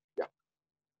use that. Yeah.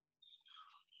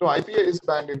 No, IPA is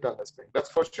banned in tunnel spraying. That's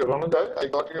for sure. Ronald, I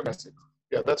got your message.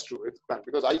 Yeah, that's true. It's banned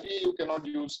because IPA you cannot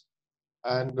use,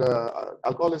 and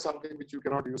alcohol is something which you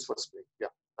cannot use for spraying. Yeah,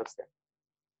 that's that.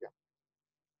 Yeah.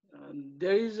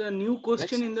 There is a new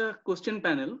question Next. in the question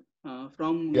panel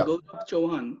from Yeah. Gaurav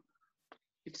Chauhan.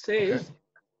 It Okay. says,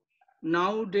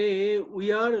 nowadays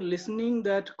we are listening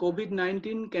that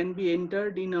COVID-19 can be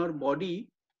entered in our body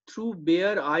through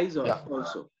bare eyes Yeah.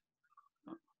 also.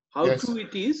 How Yes. true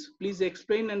it is? Please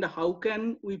explain, and how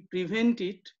can we prevent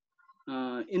it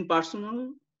in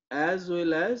personal as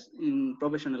well as in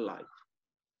professional life?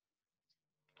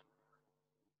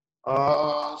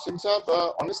 Since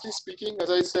honestly speaking, as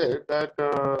I said, that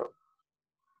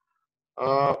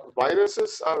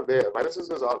viruses are there. Viruses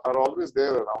are always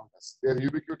there around us. They're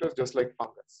ubiquitous, just like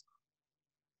fungus.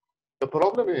 The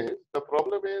problem is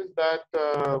that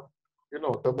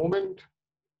the moment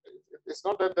it's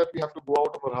not that we have to go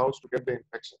out of our house to get the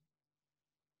infection,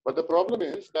 but the problem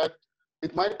is that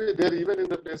it might be there even in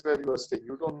the place where you are staying.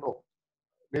 You don't know.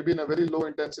 Maybe in a very low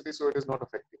intensity, so it is not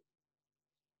affecting.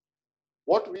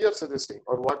 What we are suggesting,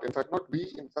 or what, in fact, not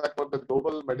we, in fact, what the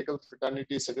global medical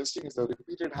fraternity is suggesting is the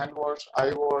repeated hand wash,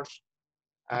 eye wash,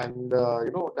 and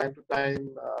time to time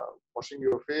washing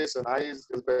your face and eyes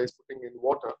just by putting in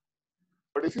water.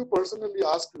 But if you personally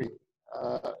ask me,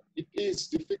 it is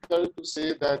difficult to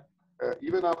say that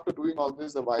even after doing all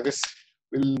this, the virus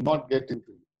will not get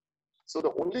into you. So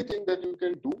the only thing that you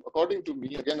can do, according to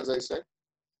me, again, as I said,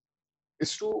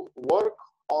 is to work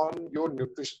on your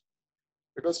nutrition.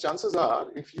 Because chances are,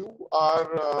 if you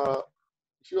are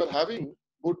having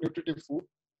good nutritive food,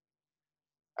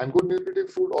 and good nutritive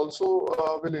food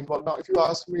also will involve. Now, if you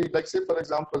ask me, like say for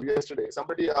example, yesterday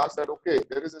somebody asked that, okay,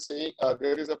 there is a saying,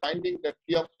 there is a finding that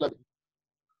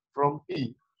from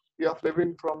tea,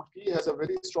 theaflavin from tea has a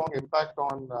very strong impact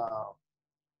on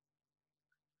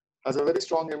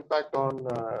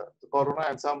the corona,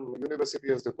 and some university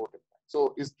has reported that.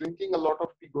 So, is drinking a lot of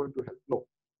tea going to help? No.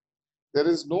 There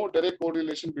is no direct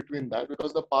correlation between that,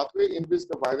 because the pathway in which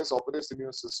the virus operates in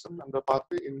your system and the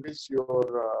pathway in which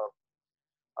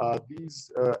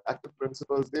these active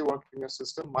principles they work in your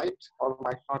system might or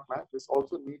might not match. This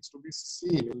also needs to be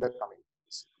seen in the coming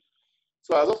days.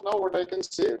 So as of now, what I can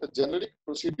say, the generic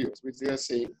procedures which they are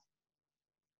saying,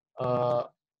 uh,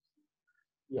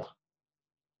 yeah.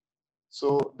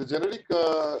 So the generic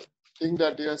thing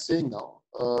that they are saying now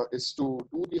is to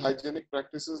do the hygienic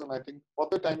practices, and I think for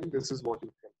the time this is what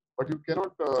you can. But you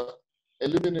cannot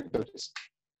eliminate the risk.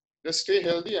 Just stay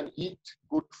healthy and eat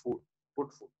good food.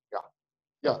 Good food. Yeah.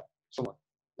 Yeah. So much.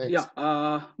 Yeah,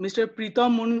 Mr.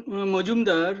 Pritam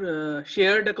Majumdar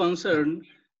shared a concern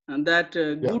that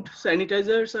Yeah. good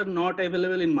sanitizers are not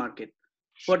available in market.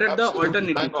 What are the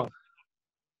Absolutely. Bang alternatives? on.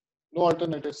 No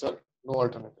alternative, sir. No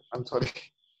alternative. I'm sorry.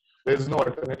 There is no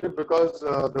alternative, because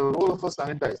the role of a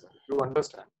sanitizer, if you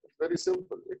understand, it's very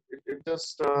simple. It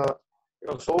just,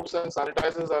 soaps and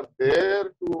sanitizers are there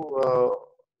to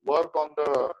work on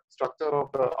the structure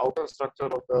of the outer structure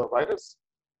of the virus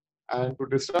and to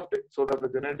disrupt it so that the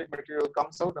genetic material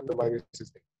comes out and the virus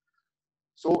is there.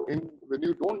 So when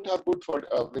you don't have good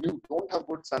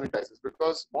sanitizers,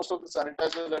 because most of the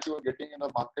sanitizers that you are getting in the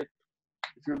market,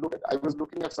 if you look at, I was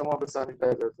looking at some of the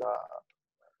sanitizers.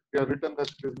 They are written that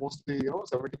it is mostly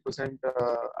 70%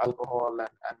 alcohol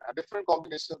and a different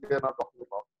combinations they are not talking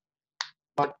about.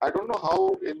 But I don't know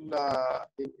how in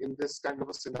this kind of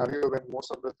a scenario when most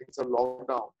of the things are locked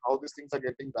down, how these things are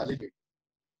getting validated.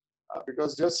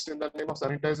 Because just in the name of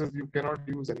sanitizers, you cannot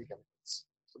use any chemicals.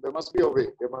 So there must be a way.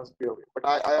 There must be a way. But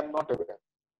I am not aware.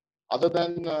 Other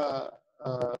than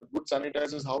good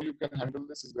sanitizers, how you can handle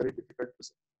this is very difficult to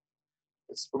say.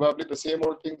 It's probably the same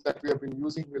old things that we have been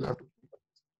using. We'll have to keep it.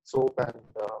 Soap and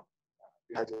the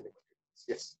hygienic materials.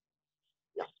 Yes.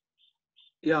 Yeah.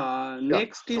 Yeah, Yeah.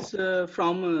 next is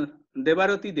from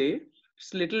Devarati De.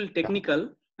 It's little Yeah. technical.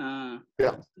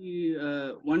 Yeah. He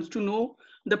wants to know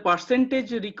the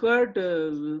percentage required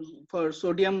for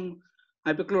sodium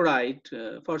hypochlorite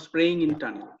for spraying in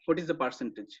tunnel. What is the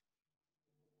percentage?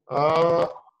 Uh,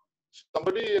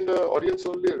 Somebody in the audience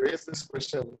only raised this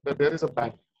question that there is a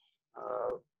ban.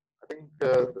 I think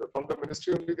from the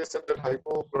ministry only they said that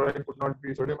sodium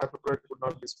hypochlorite could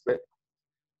not be sprayed.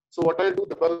 So what I'll do,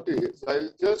 Debarati, is I'll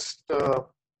just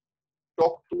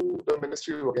talk to the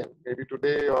ministry again, maybe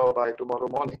today or by tomorrow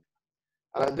morning.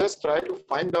 And I'll just try to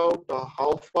find out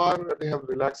how far they have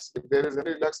relaxed, if there is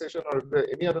any relaxation or if there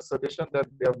any other suggestion that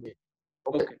they have made.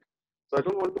 Okay. So I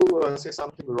don't want to say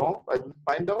something wrong. I will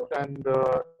find out and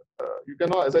you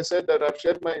can, as I said, that I've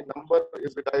shared my number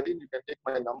is with Irene. You can take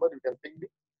my number, you can ping me.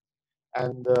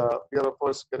 And we are, of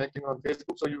course, connecting on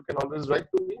Facebook. So you can always write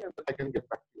to me and I can get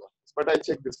back to you on this. But I'll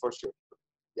check this for sure.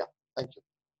 Yeah, thank you.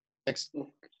 Next.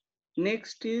 Okay.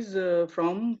 Next is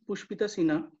from Pushpita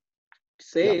Sinha. Yeah.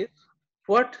 Says,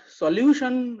 what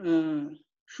solution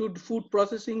should food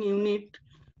processing unit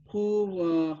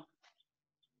who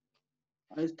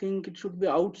I think it should be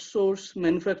outsource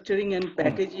manufacturing and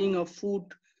packaging of food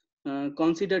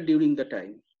consider during the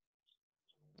time?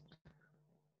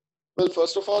 Well,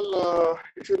 first of all,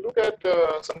 if you look at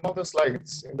some of the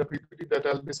slides in the PPT that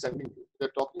I'll be sending you, they're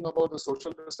talking about the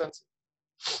social distancing,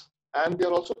 and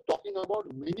they're also talking about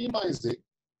minimizing.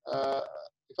 Uh,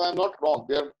 if I'm not wrong,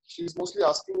 she's mostly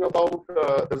asking about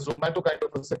the Zomato kind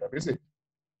of a setup, is it?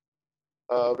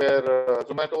 Where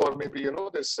Zomato or maybe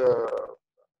this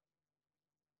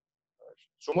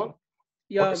Suman?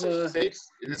 Yeah, What is it saying?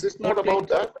 Is it it's more not about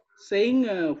that? saying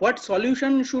what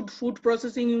solution should food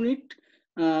processing unit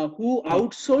who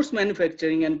outsource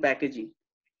manufacturing and packaging.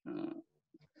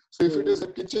 So if it is a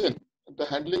kitchen, the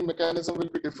handling mechanism will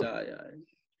be different. Yeah, yeah.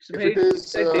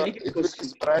 It's a delicate if it question.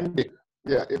 is branding,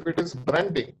 yeah, if it is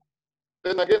branding,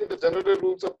 then again the general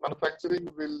rules of manufacturing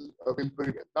will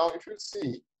prevail. Now, if you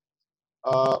see,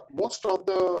 most of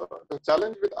the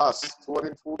challenge with us who are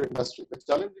in food industry, the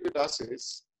challenge with us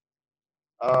is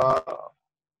uh,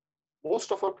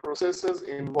 most of our processes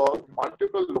involve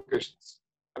multiple locations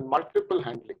and multiple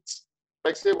handlings.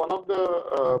 Like say one of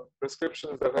the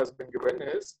prescriptions that has been given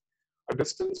is a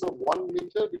distance of 1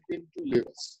 meter between two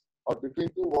levers or between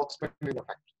two workmen in a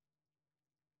factory.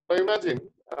 So imagine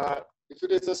if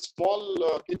it is a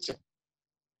small kitchen,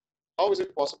 how is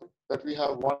it possible that we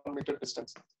have 1 meter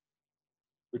distance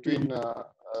between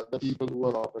the people who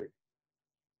are operating?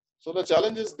 So the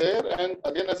challenge is there, and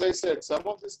again, as I said, some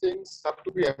of these things have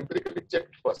to be empirically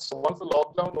checked first. So once the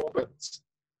lockdown opens,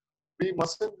 we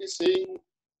mustn't be saying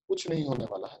kuch nahi hone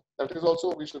wala hai. That is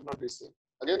also we should not be saying.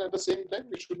 Again, at the same time,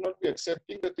 we should not be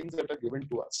accepting the things that are given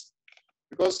to us,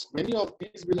 because many of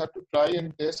these we'll have to try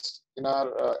and test in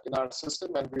our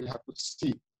system, and we'll have to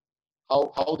see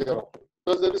how they are operating.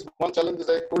 Because there is one challenge,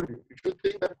 as I told you. If you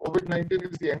think that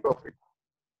COVID-19 is the end of it,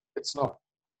 it's not.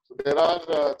 So there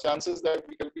are chances that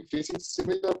we will be facing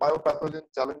similar biopathogen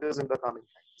challenges in the coming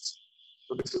times.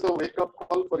 So this is a wake-up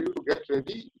call for you to get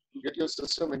ready, to get your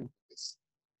system in place.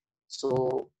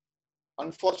 So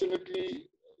unfortunately,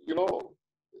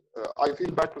 I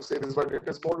feel bad to say this, but it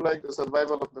is more like the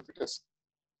survival of the fittest.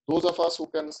 Those of us who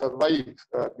can survive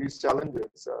these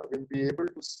challenges will be able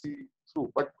to see through.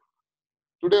 But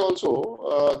today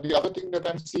also, the other thing that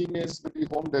I'm seeing is with the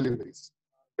home deliveries.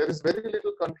 There is very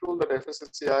little control that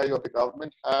FSSAI or the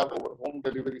government have over home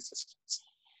delivery systems.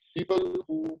 People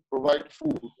who provide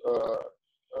food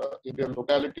in their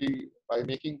locality by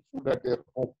making food at their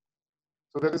home.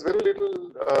 So there is very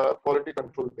little quality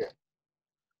control there.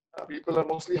 People are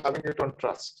mostly having it on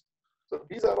trust. So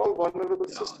these are all vulnerable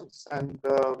systems, and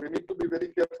we need to be very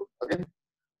careful. Again,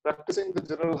 practicing the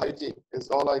general hygiene is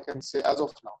all I can say as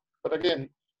of now. But again,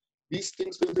 these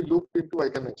things will be looked into, I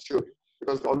can assure you,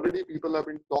 because already people have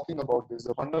been talking about this,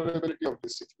 the vulnerability of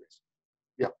this situation.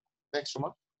 Yeah. Next,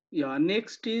 Suma. Yeah.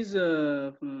 Next is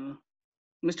Mr.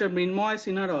 Mrinmoy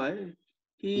Sinha.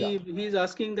 He is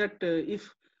asking that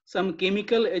if some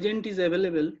chemical agent is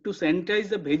available to sanitize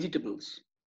the vegetables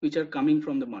which are coming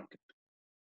from the market.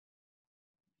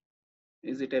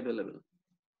 Is it available?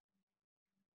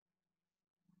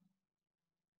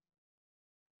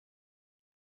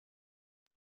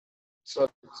 Sorry,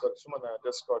 Suman, I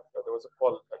just got, there was a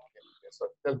call that came. Yes,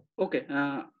 sorry, tell me. Okay,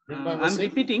 I'm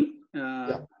repeating.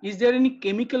 Is there any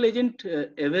chemical agent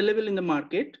available in the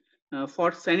market for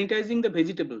sanitizing the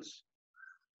vegetables?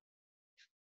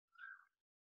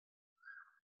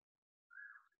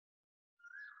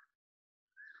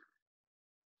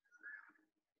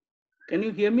 Can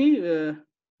you hear me,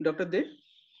 Dr. De?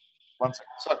 One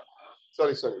second.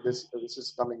 Sorry. This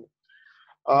is coming.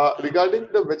 Regarding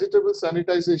the vegetable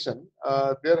sanitization,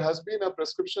 there has been a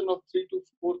prescription of 3 to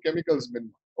 4 chemicals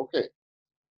minimum. Okay.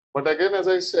 But again, as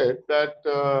I said, that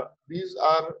these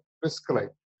are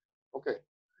prescribed. Okay.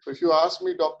 So if you ask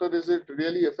me, doctor, is it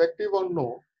really effective or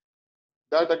no?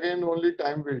 That again, only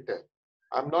time will tell.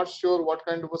 I'm not sure what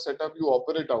kind of a setup you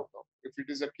operate out of. If it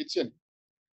is a kitchen,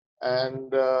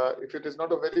 and if it is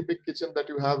not a very big kitchen that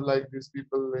you have like these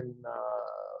people in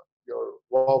your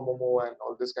Wow Momo and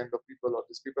all this kind of people, or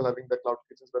these people having the cloud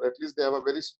kitchens, but at least they have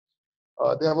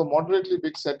a moderately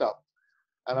big setup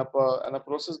and a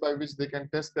process by which they can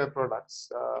test their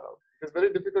products. It's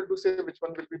very difficult to say which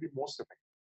one will be the most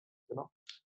effective.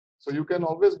 So you can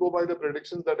always go by the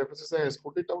predictions that FSSAI has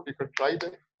put it out. You can try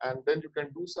them, and then you can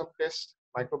do some tests,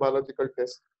 microbiological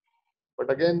tests.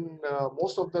 But again,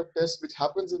 most of the tests which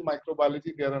happens in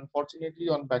microbiology, they are unfortunately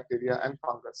on bacteria and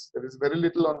fungus. There is very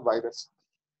little on virus.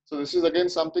 So this is again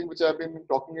something which I've been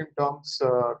talking in terms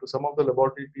to some of the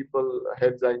laboratory people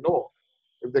heads I know.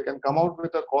 If they can come out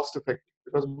with a cost effective,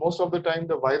 because most of the time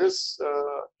the virus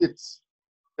kits,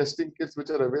 testing kits which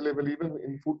are available even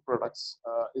in food products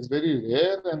is very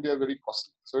rare and they are very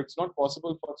costly. So it's not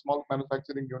possible for small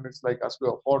manufacturing units like us to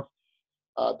afford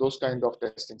those kind of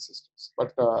testing systems.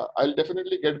 But I'll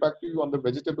definitely get back to you on the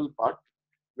vegetable part,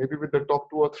 maybe with the top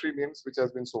 2 or 3 names which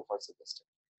has been so far suggested.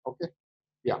 Okay.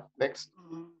 Yeah. Next.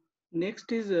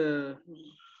 Next is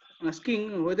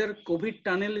asking whether COVID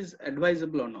tunnel is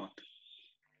advisable or not.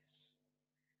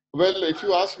 Well, if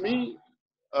you ask me,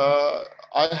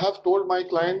 I have told my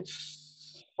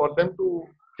clients for them to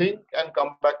think and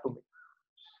come back to me,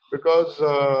 because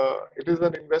it is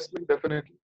an investment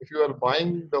definitely. If you are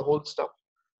buying the whole stuff,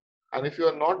 and if you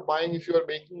are not buying, if you are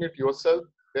making it yourself,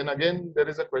 then again there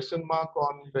is a question mark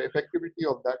on the effectivity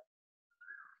of that.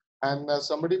 And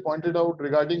somebody pointed out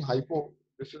regarding hypo,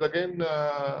 this is again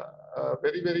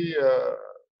very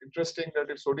interesting, that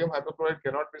if sodium hypochlorite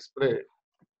cannot be sprayed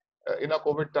in a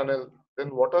COVID tunnel,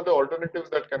 then what are the alternatives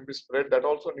that can be spread? That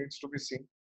also needs to be seen.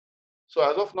 So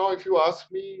as of now, if you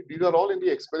ask me, these are all in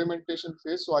the experimentation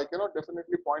phase. So I cannot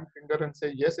definitely point finger and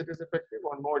say, yes, it is effective,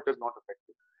 or no, it is not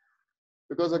effective.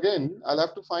 Because again, I'll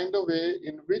have to find a way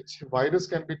in which virus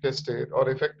can be tested or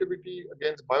effectivity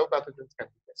against biopathogens can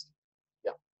be tested.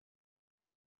 Yeah.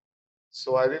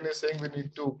 So Irene is saying we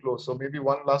need to close. So maybe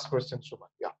one last question, Shubha.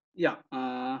 Yeah.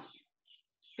 Yeah.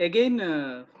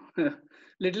 Again,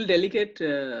 little delicate.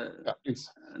 Yeah, please.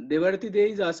 Devarati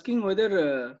Dey is asking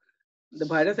whether the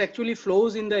virus actually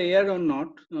flows in the air or not,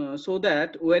 so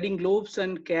that wearing gloves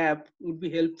and cap would be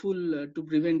helpful to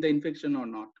prevent the infection or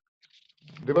not.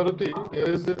 Devarati,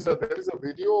 there is a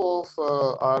video of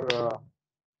our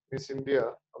Miss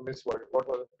India, Miss World, what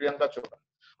was it? Priyanka Chopra,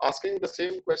 asking the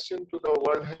same question to the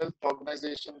World Health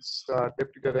Organization's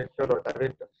deputy director or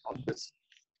director on this.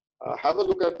 Have a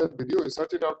look at that video. You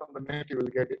search it out on the net, you will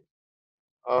get it.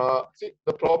 See,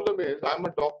 the problem is I'm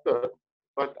a doctor,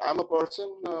 but I'm a person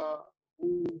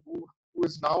who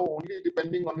is now only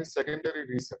depending on his secondary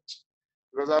research,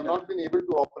 because I've not been able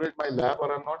to operate my lab,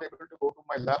 or I'm not able to go to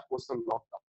my lab post the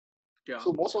lockdown. Yeah.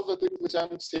 So most of the things which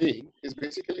I'm saying is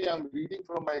basically I'm reading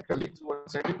from my colleagues who are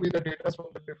sending me the data from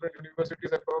the different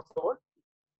universities across the world,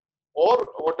 or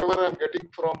whatever I'm getting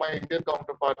from my Indian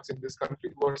counterparts in this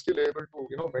country who are still able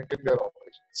to maintain their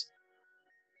operations.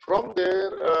 From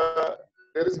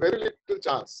there is very little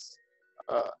chance.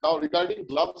 Now regarding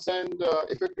gloves and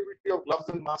effectivity of gloves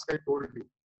and mask, I told you.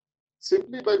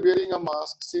 Simply by wearing a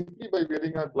mask, simply by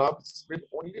wearing a gloves will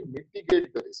only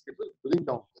mitigate the risk. It will bring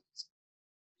down the risk,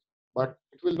 but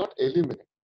it will not eliminate.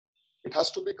 It has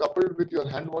to be coupled with your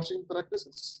hand washing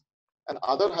practices and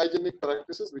other hygienic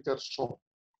practices which are shown,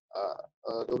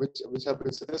 which have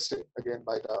been suggested again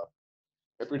by the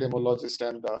epidemiologist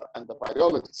and the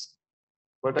virologist.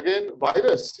 But again,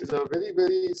 virus is a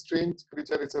very strange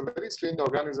creature. It's a very strange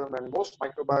organism, and most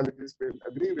microbiologists will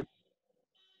agree with.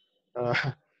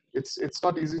 It's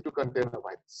not easy to contain a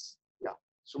virus. Yeah,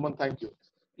 Suman, thank you.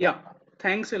 Yeah,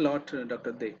 thanks a lot,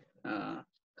 Dr. Dey.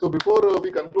 So before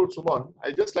we conclude, Suman,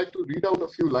 I just like to read out a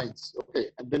few lines, okay,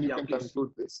 and then you can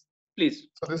conclude this. Please.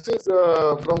 So this is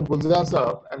from Gulzar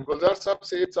Saab, and Gulzar Saab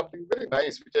said something very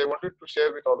nice, which I wanted to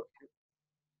share with all of you.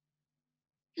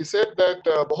 He said that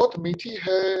बहुत मीठी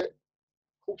है,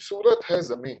 खूबसूरत है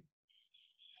ज़मीन.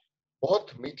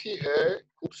 बहुत मीठी है,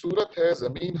 खूबसूरत है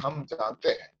ज़मीन, हम जानते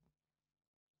हैं.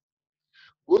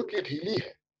 गुड़ की ढीली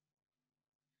है.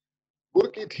 गुड़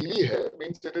की ढीली है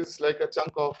means it is like a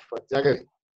chunk of jaggery.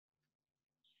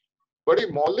 बड़ी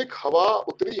मौलिक हवा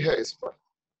उतरी है इस पर.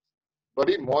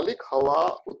 बड़ी मौलिक हवा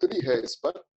उतरी है इस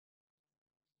पर.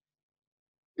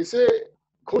 इसे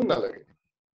घुन न लगे.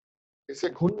 इसे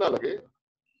घुन न लगे.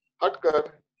 हटकर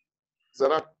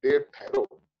जरा देर ठहरो.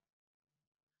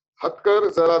 हटकर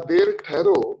जरा देर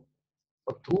ठहरो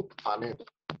और धूप आने दो.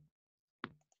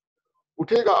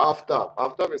 उठेगा आफताब.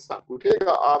 आफताब इस सान.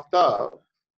 उठेगा आफताब.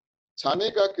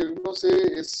 छानेगा किरणों से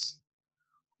इस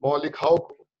मौलिकाओं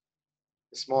को.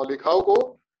 इस मौलिकाओं को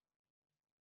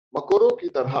मकोरों की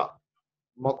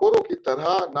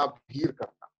तरह ना भीड़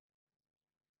करना.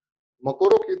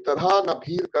 मकोरों की तरह ना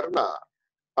भीड़ करना.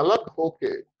 अलग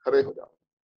होके खड़े हो जाओ.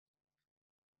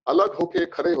 अलग होके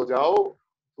खड़े हो जाओ.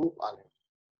 धूप आने.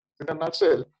 In a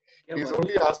nutshell, he's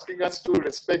only asking us to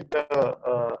respect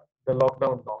the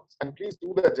lockdown norms, and please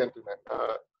do that, gentlemen.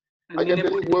 I can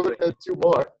tell you, whoever tells you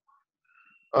more,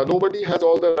 nobody has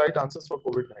all the right answers for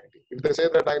COVID-19. If they say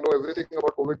that I know everything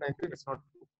about COVID-19, it's not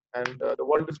true. And the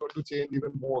world is going to change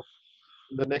even more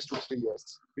in the next 2-3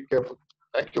 years. Be careful.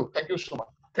 Thank you. Thank you so much.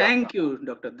 Thank you,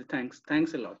 Doctor.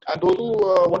 Thanks a lot. And those who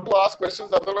want to ask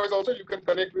questions, otherwise also you can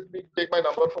connect with me. Take my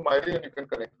number from Irene and you can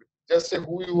connect with me. Just say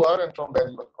who you are and from where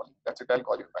you are calling. That's it. I'll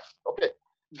call you back. Okay.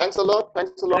 Thanks a lot.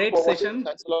 Thanks a lot Great for watching. session.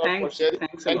 Thanks a lot for sharing.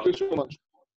 Thanks a Thank lot. you so much.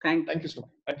 Thank you so much.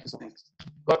 Thank you so much. Thanks.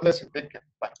 God bless you. Take care.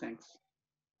 Bye. Thanks.